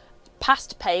of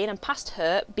past pain and past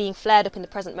hurt being flared up in the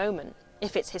present moment.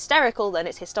 If it's hysterical, then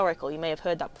it's historical. You may have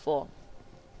heard that before.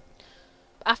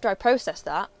 But after I processed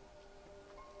that,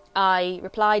 I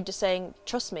replied just saying,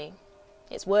 trust me,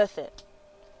 it's worth it.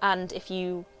 And if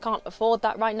you can't afford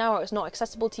that right now, or it's not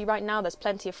accessible to you right now, there's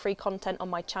plenty of free content on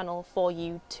my channel for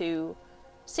you to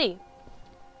see.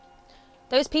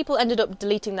 Those people ended up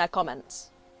deleting their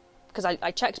comments, because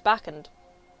I checked back and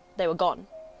they were gone.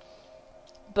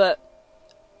 But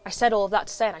I said all of that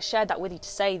to say, and I shared that with you to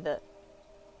say that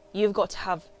you've got to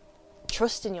have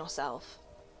trust in yourself.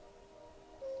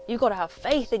 You've got to have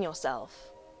faith in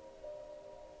yourself.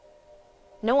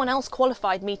 No one else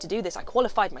qualified me to do this. I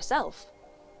qualified myself.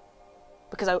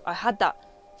 Because I had that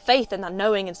faith and that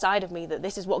knowing inside of me that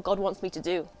this is what God wants me to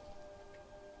do.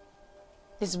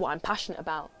 This is what I'm passionate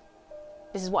about.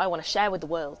 This is what I want to share with the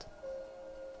world.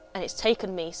 And it's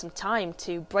taken me some time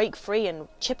to break free and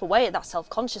chip away at that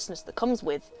self-consciousness that comes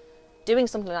with doing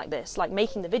something like this, like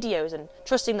making the videos and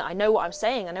trusting that I know what I'm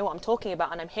saying, I know what I'm talking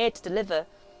about, and I'm here to deliver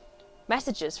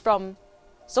messages from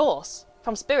source,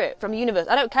 from spirit, from universe.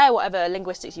 I don't care whatever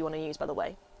linguistics you want to use, by the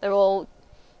way. They're all,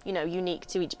 unique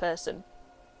to each person.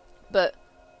 But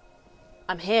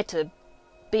I'm here to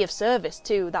be of service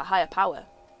to that higher power.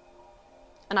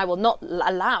 And I will not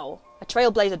allow, a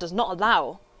trailblazer does not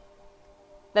allow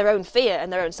their own fear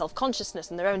and their own self-consciousness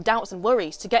and their own doubts and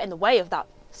worries to get in the way of that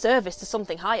service to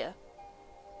something higher.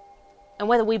 And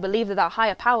whether we believe that that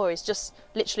higher power is just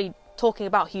literally talking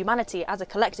about humanity as a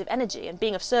collective energy and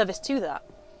being of service to that,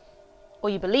 or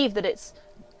you believe that it's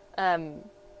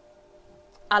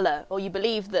Allah, or you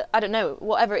believe that, I don't know,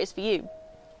 whatever it is for you,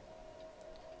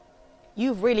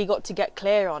 you've really got to get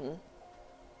clear on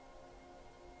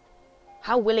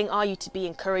how willing are you to be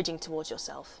encouraging towards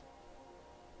yourself,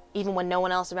 even when no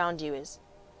one else around you is.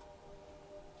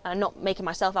 And I'm not making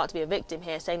myself out to be a victim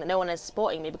here, saying that no one is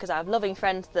supporting me, because I have loving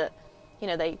friends that,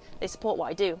 they support what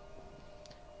I do.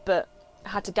 But I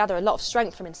had to gather a lot of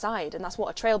strength from inside, and that's what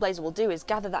a trailblazer will do, is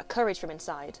gather that courage from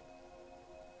inside.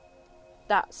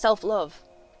 That self-love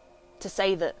to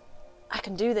say that I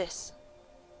can do this.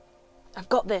 I've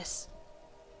got this.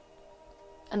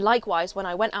 And likewise, when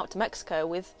I went out to Mexico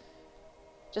with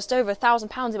just over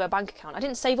 £1,000 in my bank account, I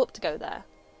didn't save up to go there.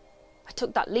 I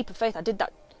took that leap of faith. I did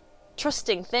that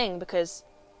trusting thing because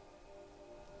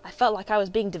I felt like I was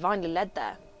being divinely led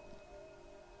there.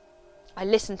 I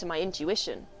listened to my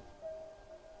intuition.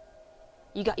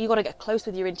 You got to get close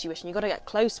with your intuition. You got to get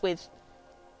close with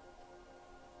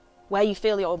where you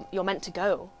feel you're meant to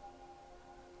go,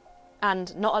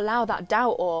 and not allow that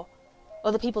doubt or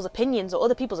other people's opinions or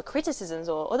other people's criticisms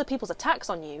or other people's attacks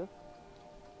on you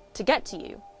to get to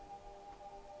you,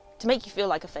 to make you feel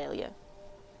like a failure.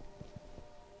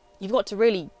 You've got to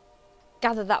really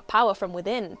gather that power from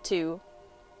within to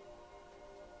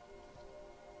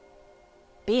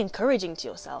be encouraging to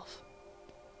yourself,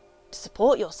 to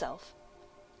support yourself.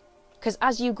 Because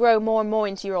as you grow more and more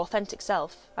into your authentic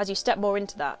self, as you step more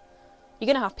into that, you're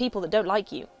going to have people that don't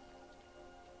like you.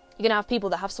 You're going to have people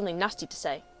that have something nasty to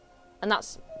say. And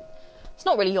it's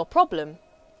not really your problem.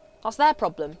 That's their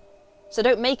problem. So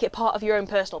don't make it part of your own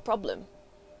personal problem.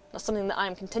 That's something that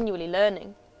I'm continually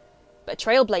learning. But a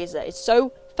trailblazer is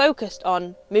so focused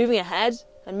on moving ahead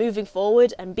and moving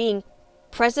forward and being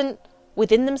present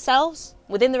within themselves,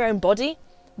 within their own body,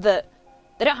 that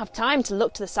they don't have time to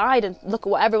look to the side and look at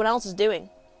what everyone else is doing.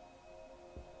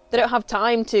 They don't have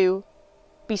time to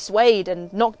be swayed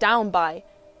and knocked down by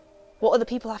what other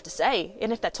people have to say,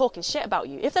 and if they're talking shit about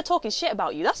you. If they're talking shit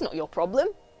about you, that's not your problem.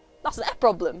 That's their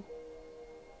problem.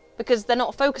 Because they're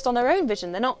not focused on their own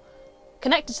vision. They're not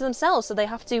connected to themselves, so they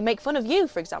have to make fun of you,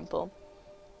 for example.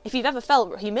 If you've ever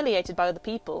felt humiliated by other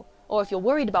people, or if you're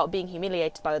worried about being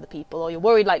humiliated by other people, or you're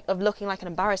worried of looking like an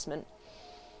embarrassment,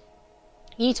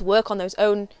 you need to work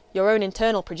on your own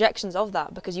internal projections of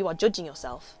that, because you are judging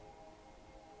yourself.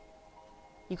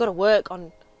 You've got to work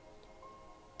on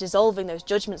dissolving those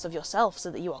judgments of yourself so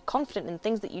that you are confident in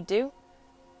things that you do,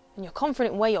 and you're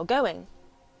confident in where you're going,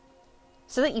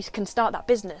 so that you can start that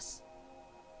business,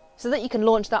 so that you can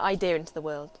launch that idea into the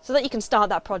world, so that you can start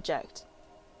that project,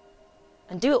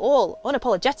 and do it all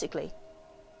unapologetically,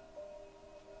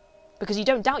 because you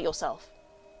don't doubt yourself.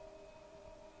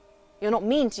 You're not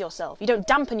mean to yourself. You don't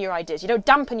dampen your ideas. You don't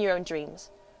dampen your own dreams.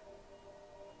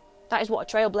 That is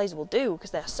what a trailblazer will do,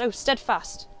 because they're so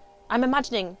steadfast. I'm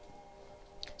imagining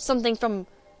something from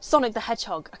Sonic the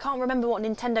Hedgehog. I can't remember what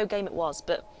Nintendo game it was,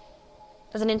 but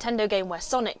there's a Nintendo game where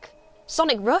Sonic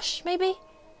Rush, maybe?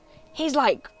 He's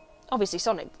like, obviously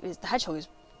Sonic is the Hedgehog is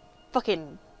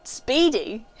fucking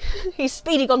speedy. He's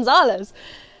Speedy Gonzales.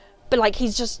 But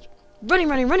he's just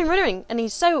running, and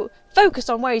he's so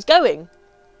focused on where he's going.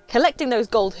 Collecting those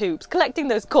gold hoops, collecting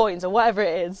those coins, or whatever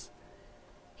it is.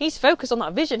 He's focused on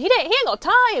that vision. He ain't got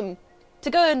time to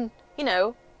go and,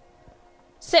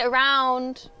 sit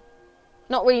around,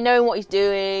 not really knowing what he's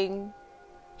doing.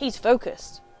 He's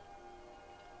focused.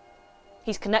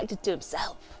 He's connected to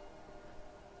himself.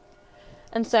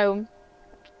 And so,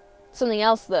 something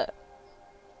else that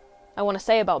I want to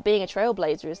say about being a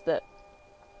trailblazer is that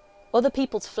other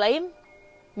people's flame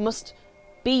must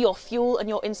be your fuel and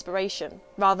your inspiration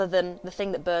rather than the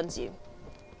thing that burns you.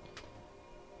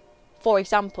 For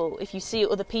example, if you see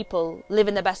other people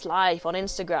living their best life on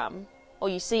Instagram, or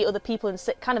you see other people in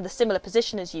kind of the similar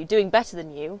position as you, doing better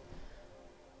than you,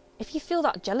 if you feel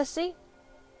that jealousy,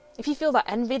 if you feel that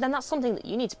envy, then that's something that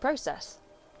you need to process.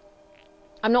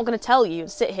 I'm not going to tell you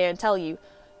and sit here and tell you,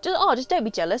 just don't be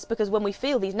jealous, because when we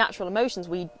feel these natural emotions,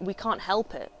 we can't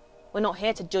help it. We're not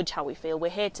here to judge how we feel.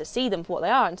 We're here to see them for what they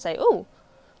are and say, oh,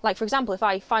 like for example, if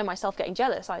I find myself getting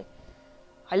jealous, I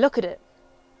look at it.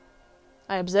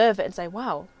 I observe it and say,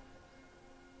 wow,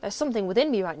 there's something within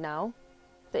me right now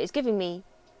that is giving me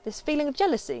this feeling of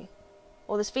jealousy,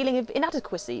 or this feeling of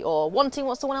inadequacy, or wanting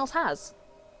what someone else has,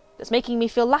 that's making me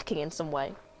feel lacking in some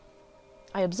way.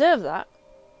 I observe that.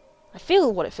 I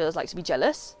feel what it feels like to be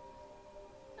jealous.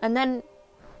 And then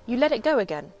you let it go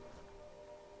again.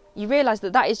 You realise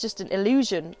that that is just an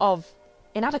illusion of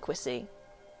inadequacy.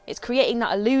 It's creating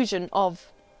that illusion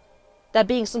of there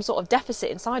being some sort of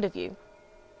deficit inside of you.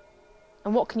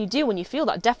 And what can you do when you feel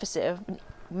that deficit of,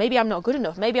 maybe I'm not good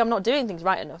enough, maybe I'm not doing things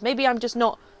right enough, maybe I'm just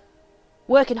not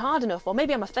working hard enough, or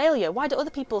maybe I'm a failure. Why do other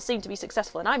people seem to be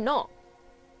successful and I'm not?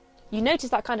 You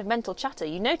notice that kind of mental chatter,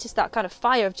 you notice that kind of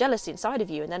fire of jealousy inside of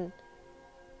you, and then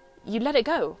you let it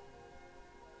go.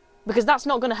 Because that's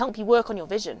not going to help you work on your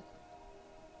vision.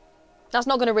 That's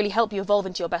not going to really help you evolve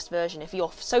into your best version if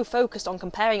you're so focused on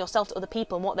comparing yourself to other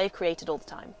people and what they've created all the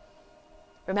time.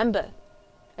 Remember,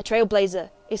 a trailblazer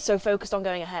is so focused on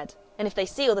going ahead. And if they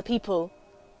see other people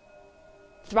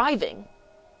thriving,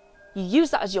 you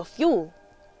use that as your fuel,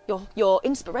 your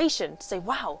inspiration to say,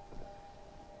 wow,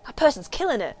 that person's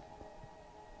killing it.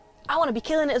 I want to be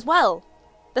killing it as well.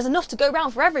 There's enough to go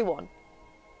around for everyone.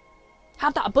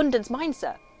 Have that abundance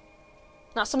mindset.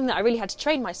 That's something that I really had to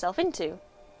train myself into.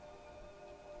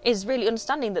 Is really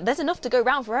understanding that there's enough to go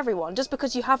around for everyone. Just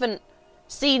because you haven't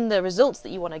seen the results that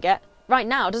you want to get right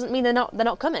now doesn't mean they're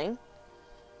not coming.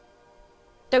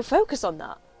 Don't focus on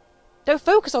that. Don't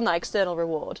focus on that external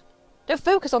reward. Don't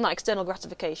focus on that external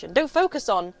gratification. Don't focus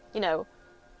on,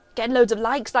 getting loads of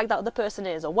likes like that other person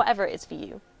is, or whatever it is for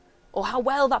you, or how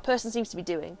well that person seems to be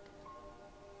doing.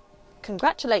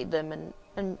 Congratulate them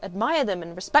and admire them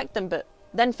and respect them, but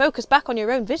then focus back on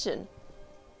your own vision.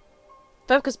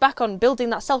 Focus back on building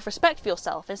that self-respect for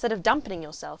yourself instead of dampening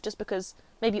yourself just because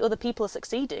maybe other people are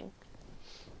succeeding.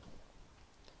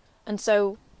 And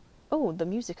so, oh, the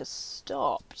music has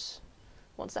stopped.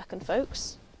 1 second,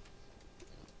 folks.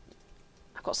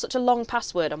 I've got such a long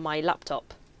password on my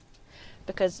laptop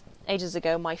because ages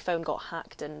ago my phone got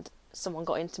hacked and someone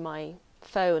got into my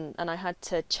phone and I had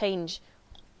to change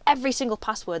every single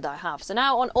password that I have. So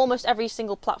now on almost every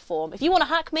single platform, if you want to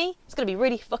hack me, it's going to be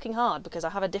really fucking hard because I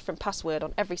have a different password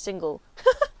on every single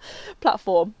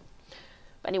platform.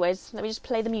 But anyways, let me just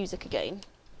play the music again.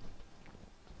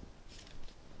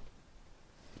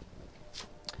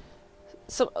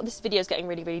 So this video is getting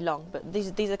really, really long, but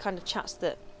these are kind of chats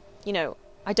that,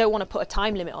 I don't want to put a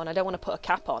time limit on. I don't want to put a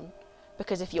cap on,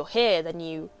 because if you're here, then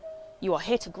you are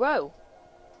here to grow.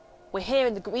 We're here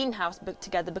in the greenhouse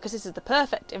together because this is the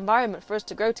perfect environment for us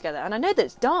to grow together. And I know that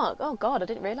it's dark. Oh God, I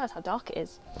didn't realise how dark it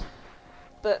is.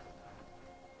 But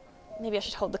maybe I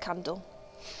should hold the candle.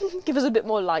 Give us a bit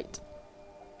more light.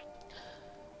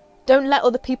 Don't let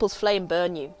other people's flame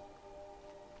burn you.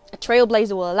 A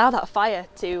trailblazer will allow that fire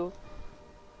to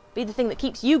be the thing that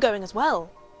keeps you going as well.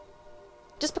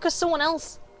 Just because someone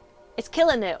else is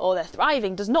killing it or they're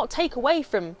thriving does not take away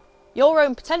from your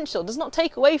own potential, does not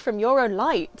take away from your own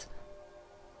light.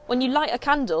 When you light a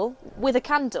candle with a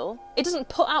candle, it doesn't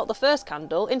put out the first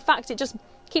candle. In fact, it just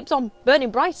keeps on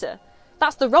burning brighter.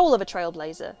 That's the role of a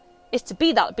trailblazer, is to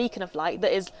be that beacon of light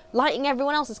that is lighting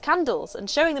everyone else's candles and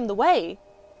showing them the way.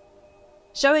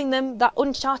 Showing them that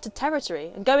uncharted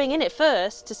territory and going in it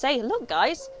first to say, look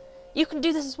guys, you can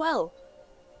do this as well.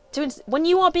 When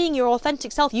you are being your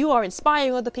authentic self, you are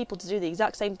inspiring other people to do the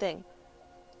exact same thing.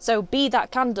 So be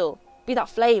that candle, be that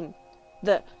flame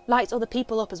that lights other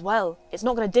people up as well. It's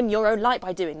not going to dim your own light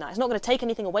by doing that. It's not going to take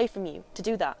anything away from you to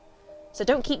do that. So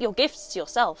don't keep your gifts to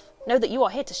yourself. Know that you are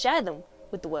here to share them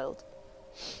with the world.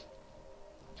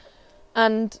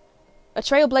 And a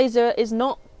trailblazer is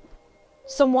not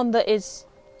someone that is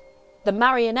the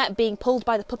marionette being pulled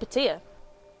by the puppeteer.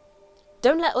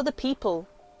 Don't let other people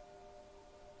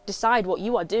decide what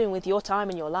you are doing with your time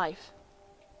and your life.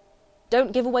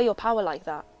 Don't give away your power like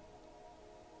that.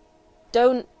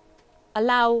 Don't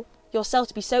allow yourself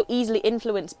to be so easily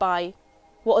influenced by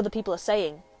what other people are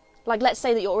saying. Like, let's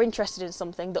say that you're interested in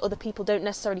something that other people don't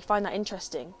necessarily find that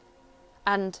interesting.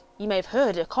 And you may have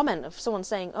heard a comment of someone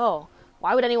saying, oh,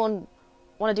 why would anyone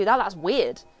want to do that? That's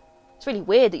weird. It's really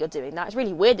weird that you're doing that. It's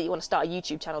really weird that you want to start a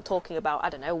YouTube channel talking about, I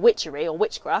don't know, witchery or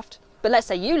witchcraft. But let's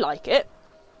say you like it.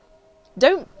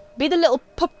 Don't be the little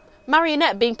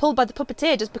marionette being pulled by the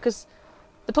puppeteer just because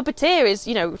the puppeteer is,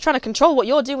 you know, trying to control what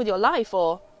you're doing with your life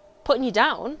or putting you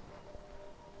down.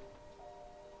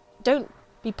 Don't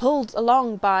be pulled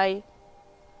along by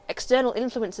external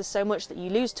influences so much that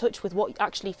you lose touch with what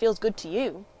actually feels good to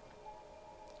you.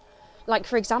 Like,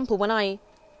 for example, as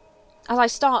I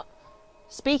start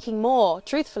speaking more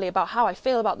truthfully about how I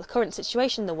feel about the current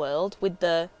situation in the world with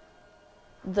the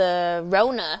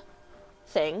Rona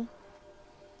thing,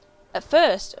 at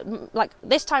first, like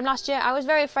this time last year, I was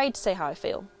very afraid to say how I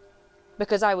feel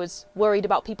because I was worried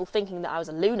about people thinking that I was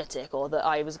a lunatic or that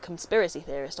I was a conspiracy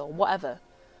theorist or whatever.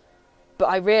 But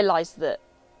I realised that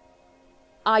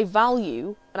I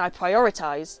value and I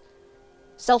prioritise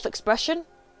self-expression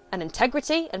and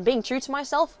integrity and being true to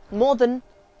myself more than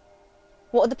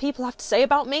what other people have to say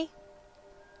about me.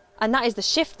 And that is the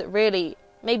shift that really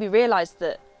made me realise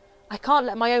that I can't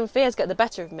let my own fears get the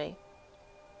better of me.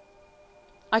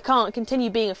 I can't continue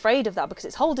being afraid of that because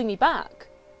it's holding me back.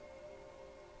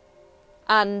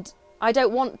 And I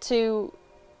don't want to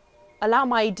allow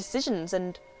my decisions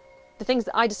and the things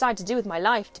that I decide to do with my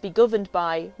life to be governed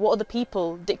by what other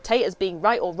people dictate as being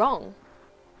right or wrong.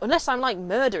 Unless I'm like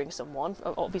murdering someone,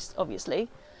 obviously.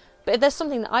 But if there's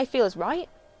something that I feel is right,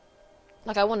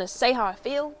 like I want to say how I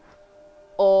feel,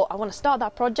 or I want to start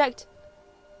that project,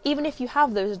 even if you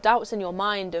have those doubts in your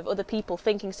mind of other people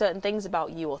thinking certain things about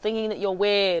you, or thinking that you're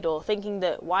weird, or thinking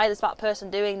that why is that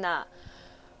person doing that,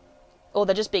 or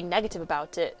they're just being negative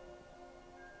about it,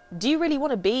 do you really want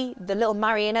to be the little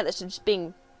marionette that's just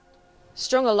being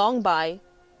strung along by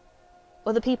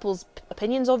other people's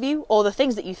opinions of you, or the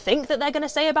things that you think that they're going to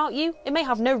say about you? It may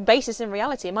have no basis in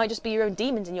reality. It might just be your own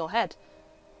demons in your head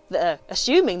that are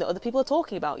assuming that other people are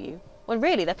talking about you, when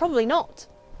really they're probably not.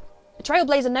 A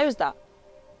trailblazer knows that.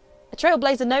 A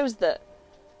trailblazer knows that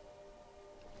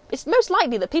it's most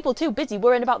likely that people are too busy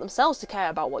worrying about themselves to care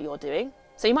about what you're doing,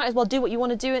 so you might as well do what you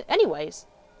want to do anyways.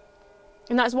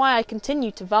 And that's why I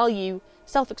continue to value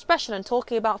self-expression and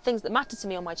talking about things that matter to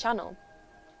me on my channel,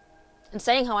 and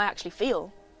saying how I actually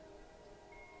feel.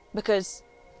 Because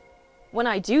when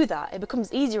I do that, it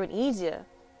becomes easier and easier.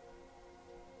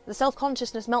 The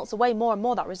self-consciousness melts away more and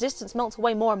more, that resistance melts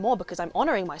away more and more because I'm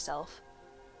honouring myself.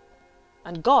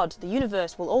 And God, the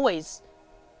universe, will always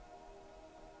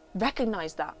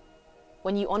recognise that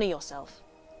when you honour yourself.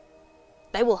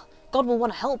 God will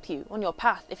want to help you on your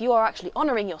path if you are actually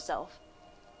honouring yourself.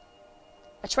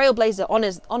 A trailblazer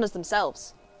honours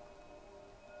themselves.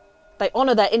 They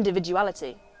honour their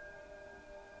individuality.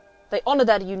 They honour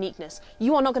their uniqueness.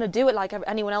 You are not going to do it like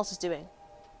anyone else is doing.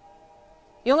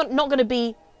 You're not going to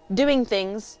be doing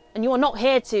things, and you are not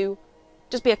here to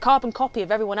just be a carbon copy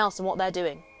of everyone else and what they're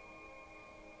doing.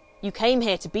 You came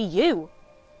here to be you.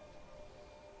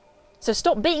 So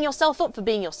stop beating yourself up for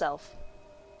being yourself.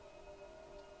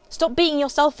 Stop beating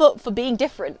yourself up for being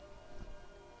different.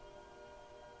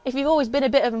 If you've always been a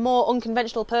bit of a more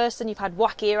unconventional person, you've had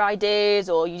wackier ideas,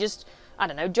 or you just, I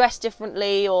don't know, dress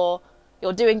differently, or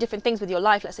you're doing different things with your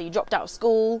life, let's say you dropped out of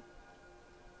school,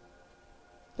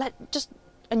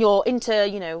 and you're into,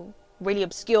 you know, really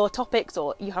obscure topics,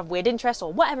 or you have weird interests,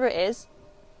 or whatever it is,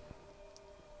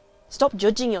 stop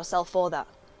judging yourself for that.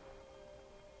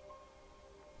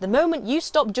 The moment you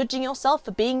stop judging yourself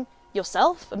for being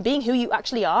yourself and being who you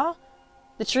actually are,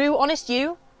 the true, honest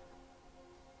you,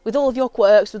 with all of your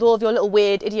quirks, with all of your little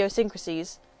weird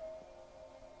idiosyncrasies,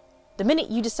 the minute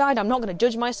you decide I'm not going to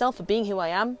judge myself for being who I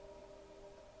am,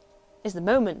 is the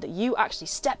moment that you actually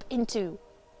step into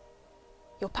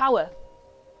your power.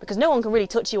 Because no one can really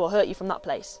touch you or hurt you from that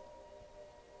place.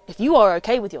 If you are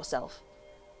okay with yourself,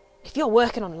 if you're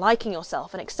working on liking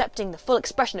yourself and accepting the full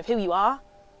expression of who you are,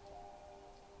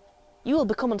 you will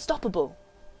become unstoppable.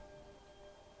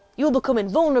 You will become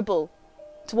invulnerable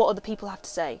to what other people have to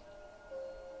say.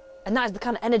 And that is the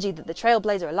kind of energy that the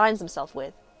trailblazer aligns himself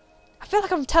with. I feel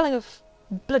like I'm telling a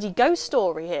bloody ghost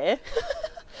story here.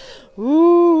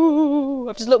 Ooh,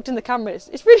 I've just looked in the camera.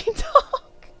 It's really dark.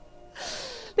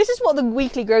 This is what the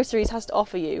weekly groceries has to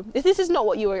offer you. If this is not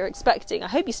what you were expecting, I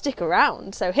hope you stick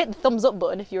around. So hit the thumbs up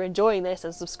button if you're enjoying this,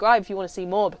 and subscribe if you want to see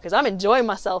more, because I'm enjoying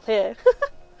myself here.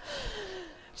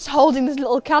 Just holding this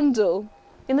little candle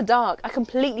in the dark. I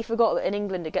completely forgot that in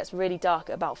England it gets really dark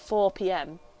at about 4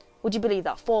 p.m. Would you believe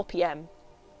that? 4 p.m.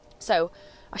 So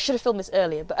I should have filmed this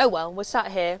earlier, but oh well, we're sat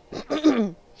here.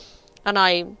 And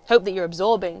I hope that you're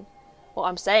absorbing what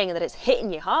I'm saying and that it's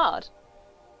hitting you hard.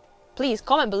 Please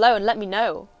comment below and let me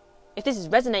know if this is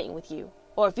resonating with you,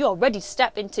 or if you're ready to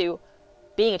step into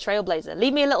being a trailblazer.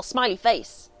 Leave me a little smiley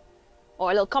face. or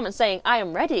a little comment saying, I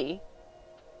am ready.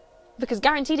 Because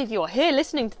guaranteed if you are here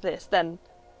listening to this, then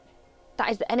that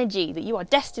is the energy that you are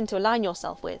destined to align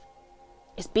yourself with.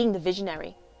 It's being the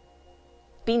visionary,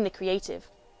 being the creative.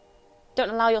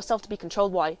 Don't allow yourself to be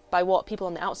controlled by what people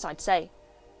on the outside say.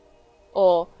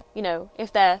 Or, you know,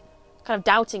 if they're kind of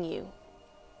doubting you,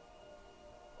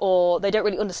 or they don't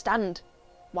really understand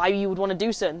why you would want to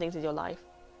do certain things with your life.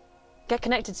 Get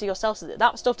connected to yourself so that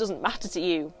that stuff doesn't matter to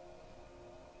you.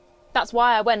 That's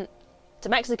why I went to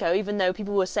Mexico, even though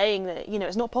people were saying that, you know,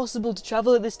 it's not possible to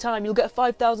travel at this time, you'll get a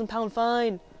 £5,000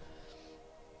 fine.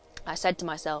 I said to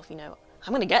myself, you know,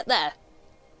 I'm going to get there.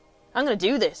 I'm going to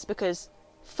do this, because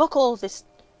fuck all of this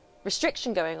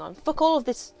restriction going on. Fuck all of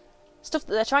this stuff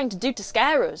that they're trying to do to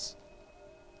scare us.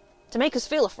 To make us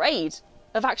feel afraid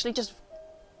of actually just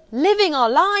living our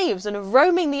lives and of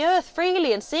roaming the earth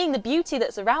freely and seeing the beauty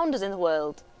that's around us in the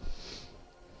world.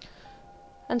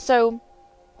 And so,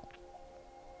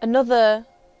 another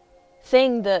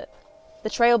thing that the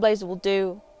Trailblazer will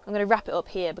do, I'm going to wrap it up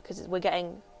here because we're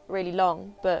getting really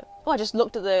long, but I just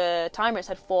looked at the timer, it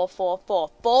said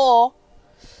 4,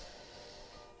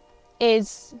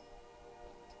 is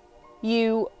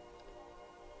you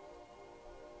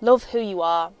love who you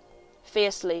are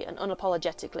fiercely and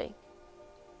unapologetically.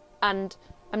 And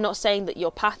I'm not saying that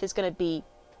your path is going to be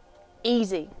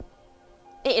easy.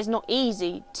 It is not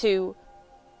easy to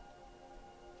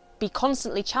be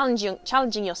constantly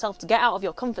challenging yourself to get out of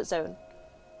your comfort zone.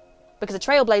 Because a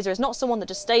trailblazer is not someone that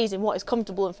just stays in what is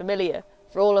comfortable and familiar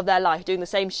for all of their life, doing the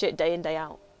same shit day in, day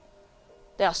out.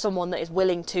 They are someone that is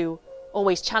willing to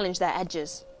always challenge their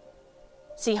edges,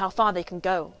 see how far they can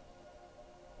go.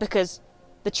 Because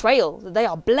the trail that they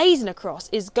are blazing across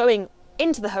is going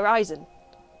into the horizon.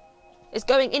 It's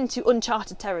going into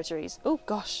uncharted territories. Oh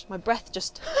gosh, my breath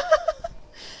just...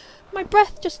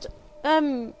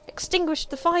 extinguished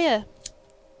the fire.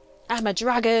 I'm a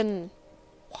dragon.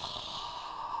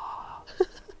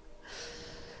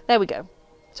 There we go.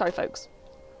 Sorry, folks.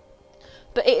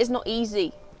 But it is not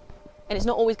easy. And it's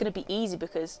not always going to be easy,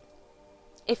 because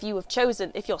if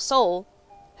your soul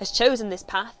has chosen this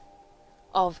path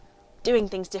of doing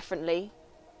things differently,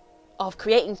 of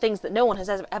creating things that no one has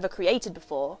ever created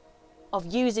before, of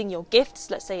using your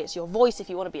gifts, let's say it's your voice if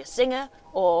you want to be a singer,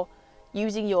 or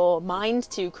using your mind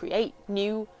to create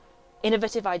new,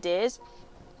 innovative ideas.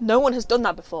 No one has done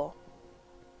that before.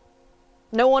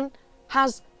 No one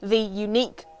has the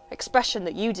unique expression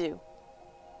that you do.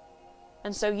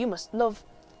 And so you must love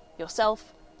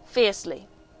yourself fiercely.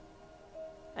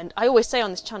 And I always say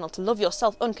on this channel to love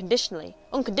yourself unconditionally.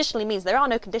 Unconditionally means there are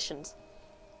no conditions.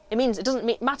 It means it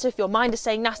doesn't matter if your mind is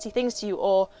saying nasty things to you,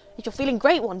 or if you're feeling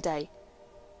great one day.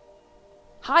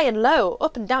 High and low,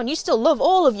 up and down, you still love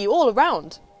all of you, all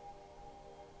around.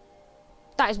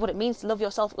 That is what it means to love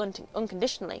yourself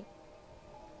unconditionally.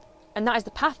 And that is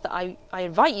the path that I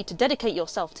invite you to dedicate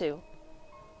yourself to.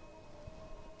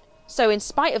 So in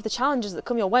spite of the challenges that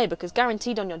come your way, because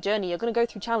guaranteed on your journey you're going to go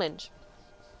through challenge.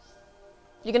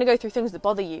 You're going to go through things that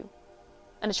bother you.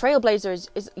 And a trailblazer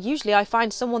is usually, I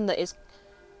find, someone that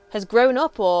has grown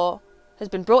up or has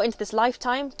been brought into this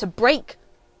lifetime to break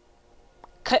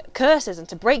curses and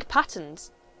to break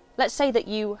patterns. Let's say that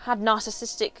you had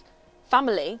narcissistic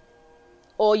family,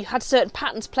 or you had certain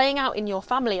patterns playing out in your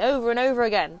family over and over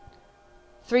again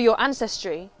through your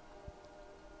ancestry.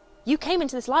 You came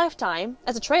into this lifetime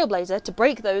as a trailblazer to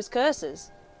break those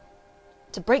curses,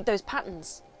 to break those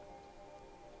patterns,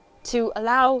 to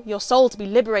allow your soul to be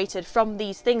liberated from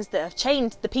these things that have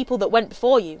chained the people that went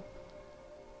before you.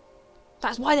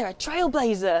 That's why they're a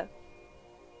trailblazer.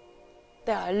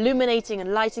 They are illuminating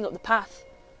and lighting up the path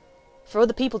for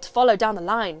other people to follow down the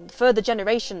line, further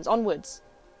generations onwards.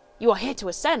 You are here to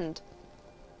ascend.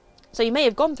 So you may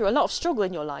have gone through a lot of struggle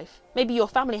in your life. Maybe your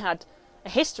family had a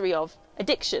history of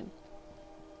addiction,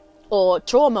 or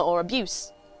trauma, or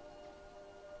abuse.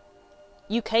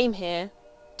 You came here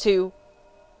to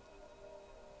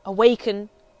awaken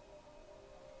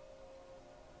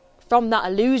from that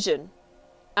illusion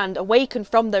and awaken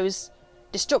from those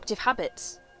destructive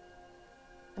habits.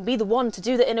 And be the one to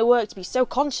do the inner work, to be so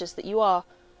conscious that you are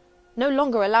no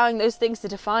longer allowing those things to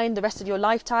define the rest of your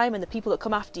lifetime and the people that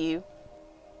come after you.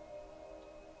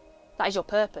 That is your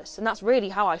purpose. And that's really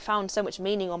how I found so much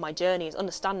meaning on my journey, is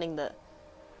understanding that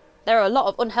there are a lot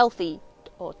of unhealthy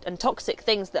and toxic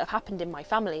things that have happened in my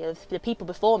family, of the people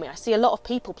before me. I see a lot of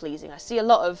people pleasing. I see a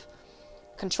lot of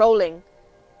controlling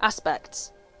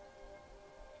aspects.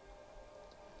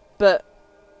 But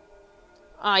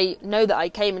I know that I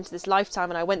came into this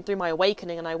lifetime and I went through my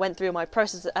awakening and I went through my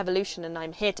process of evolution, and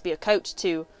I'm here to be a coach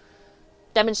to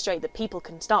demonstrate that people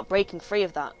can start breaking free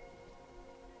of that.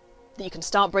 that you can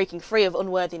start breaking free of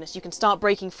unworthiness, you can start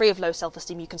breaking free of low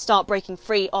self-esteem, you can start breaking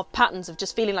free of patterns of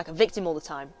just feeling like a victim all the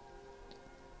time.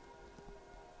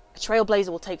 A trailblazer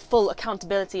will take full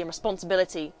accountability and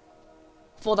responsibility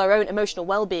for their own emotional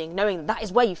well-being, knowing that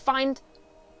is where you find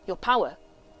your power.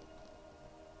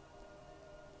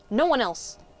 No one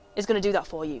else is going to do that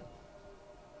for you.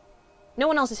 No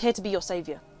one else is here to be your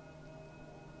saviour.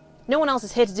 No one else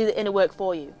is here to do the inner work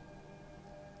for you.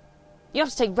 You have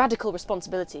to take radical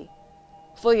responsibility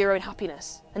for your own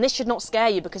happiness. And this should not scare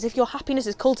you, because if your happiness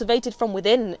is cultivated from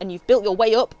within and you've built your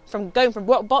way up from going from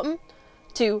rock bottom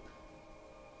to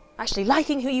actually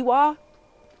liking who you are,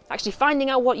 actually finding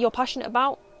out what you're passionate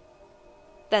about,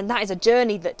 then that is a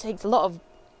journey that takes a lot of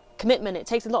commitment, it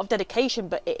takes a lot of dedication,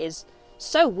 but it is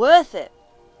so worth it.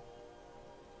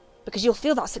 Because you'll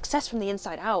feel that success from the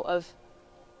inside out of,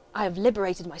 I have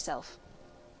liberated myself.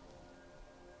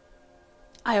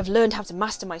 I have learned how to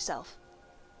master myself.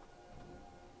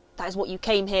 That is what you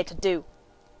came here to do.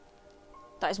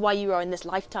 That is why you are in this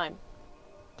lifetime.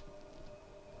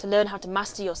 To learn how to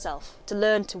master yourself, to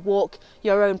learn to walk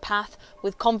your own path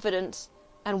with confidence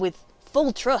and with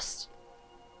full trust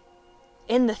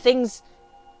in the things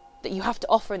that you have to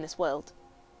offer in this world.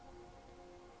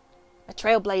 A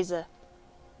trailblazer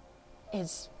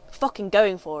is fucking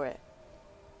going for it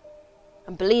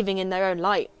and believing in their own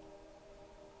light.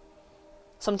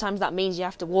 Sometimes that means you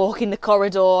have to walk in the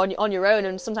corridor on your own,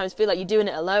 and sometimes feel like you're doing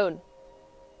it alone,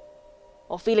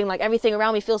 or feeling like everything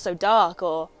around me feels so dark,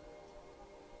 or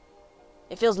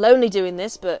it feels lonely doing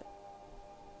this, but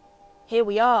here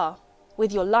we are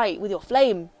with your light, with your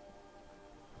flame,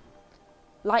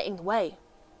 lighting the way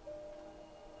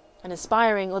and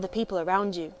inspiring other people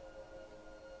around you.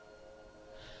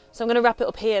 So I'm going to wrap it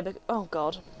up here. Oh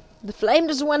God, the flame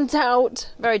just went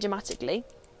out very dramatically.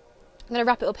 I'm going to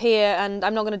wrap it up here, and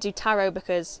I'm not going to do tarot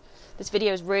because this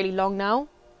video is really long now.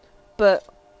 But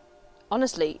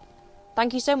honestly,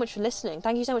 thank you so much for listening.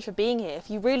 Thank you so much for being here. If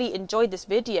you really enjoyed this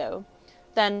video,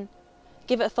 then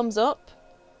give it a thumbs up.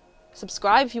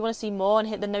 Subscribe if you want to see more, and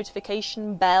hit the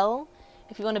notification bell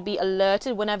if you want to be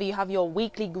alerted whenever you have your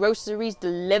weekly groceries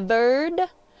delivered.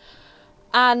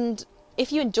 And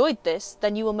if you enjoyed this,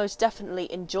 then you will most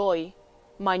definitely enjoy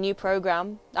my new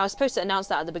program. I was supposed to announce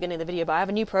that at the beginning of the video, but I have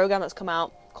a new program that's come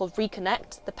out called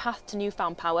Reconnect, The Path to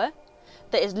Newfound Power,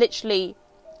 that is literally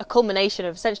a culmination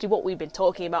of essentially what we've been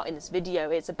talking about in this video.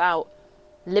 It's about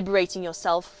liberating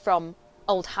yourself from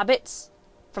old habits,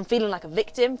 from feeling like a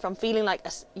victim, from feeling like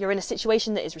you're in a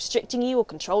situation that is restricting you or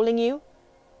controlling you,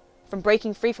 from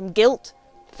breaking free from guilt,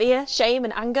 fear, shame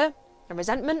and anger and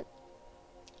resentment.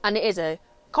 And it is a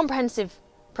comprehensive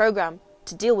program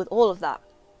to deal with all of that.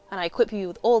 And I equip you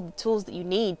with all the tools that you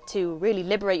need to really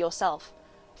liberate yourself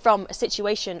from a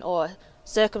situation or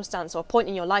circumstance or point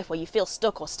in your life where you feel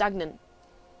stuck or stagnant.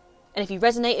 And if you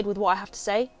resonated with what I have to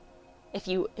say, if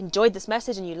you enjoyed this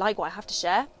message and you like what I have to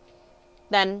share,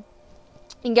 then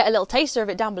you can get a little taster of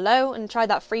it down below and try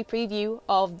that free preview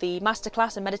of the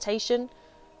masterclass and meditation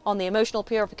on the emotional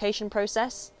purification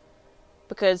process,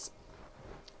 because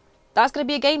that's going to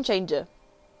be a game changer.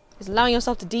 It's allowing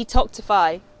yourself to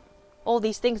detoxify all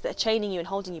these things that are chaining you and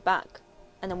holding you back.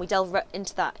 And then we delve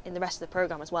into that in the rest of the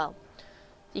program as well.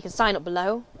 You can sign up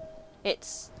below.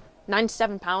 It's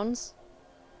 £97.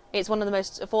 It's one of the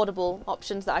most affordable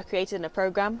options that I've created in a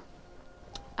program,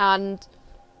 and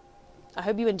I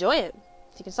hope you enjoy it.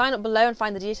 So you can sign up below and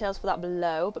find the details for that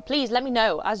below. But please let me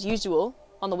know, as usual,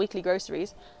 on the weekly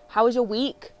groceries, how was your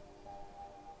week?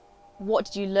 What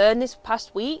did you learn this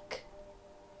past week?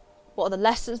 What are the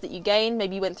lessons that you gained?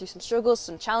 Maybe you went through some struggles,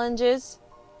 some challenges.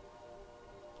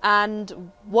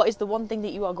 And what is the one thing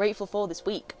that you are grateful for this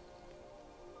week?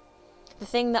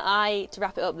 To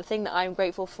wrap it up, the thing that I'm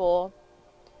grateful for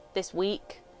this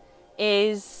week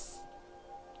is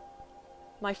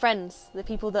my friends, the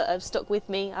people that have stuck with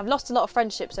me. I've lost a lot of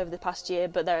friendships over the past year,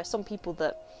 but there are some people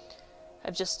that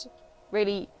have just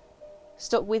really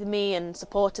stuck with me and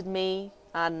supported me,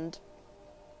 and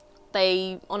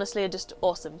they honestly are just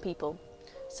awesome people.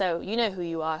 So you know who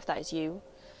you are if that is you.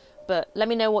 But let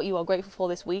me know what you are grateful for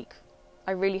this week.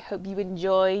 I really hope you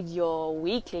enjoyed your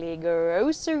weekly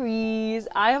groceries.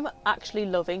 I am actually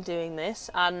loving doing this,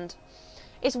 and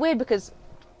it's weird because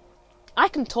I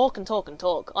can talk and talk and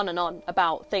talk on and on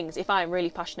about things if I am really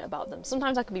passionate about them.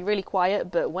 Sometimes I can be really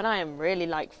quiet, but when I am really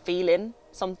like feeling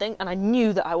something, and I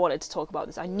knew that I wanted to talk about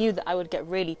this, I knew that I would get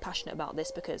really passionate about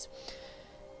this because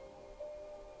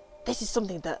this is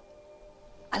something that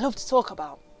I love to talk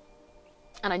about.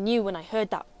 And I knew when I heard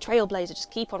that trailblazer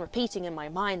just keep on repeating in my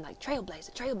mind, like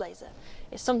trailblazer, trailblazer,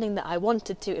 it's something that I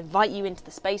wanted to invite you into the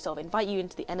space of, invite you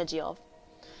into the energy of.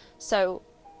 So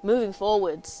moving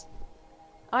forwards,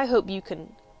 I hope you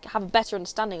can have a better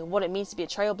understanding of what it means to be a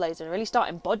trailblazer and really start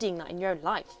embodying that in your own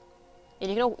life. And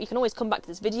you can always come back to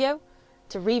this video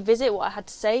to revisit what I had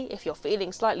to say if you're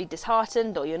feeling slightly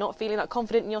disheartened or you're not feeling that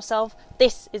confident in yourself.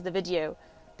 This is the video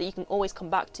that you can always come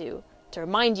back to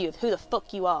remind you of who the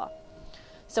fuck you are.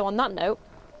 So on that note,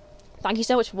 thank you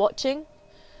so much for watching,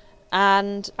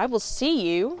 and I will see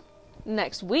you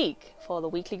next week for the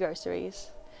weekly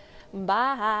groceries.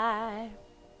 Bye.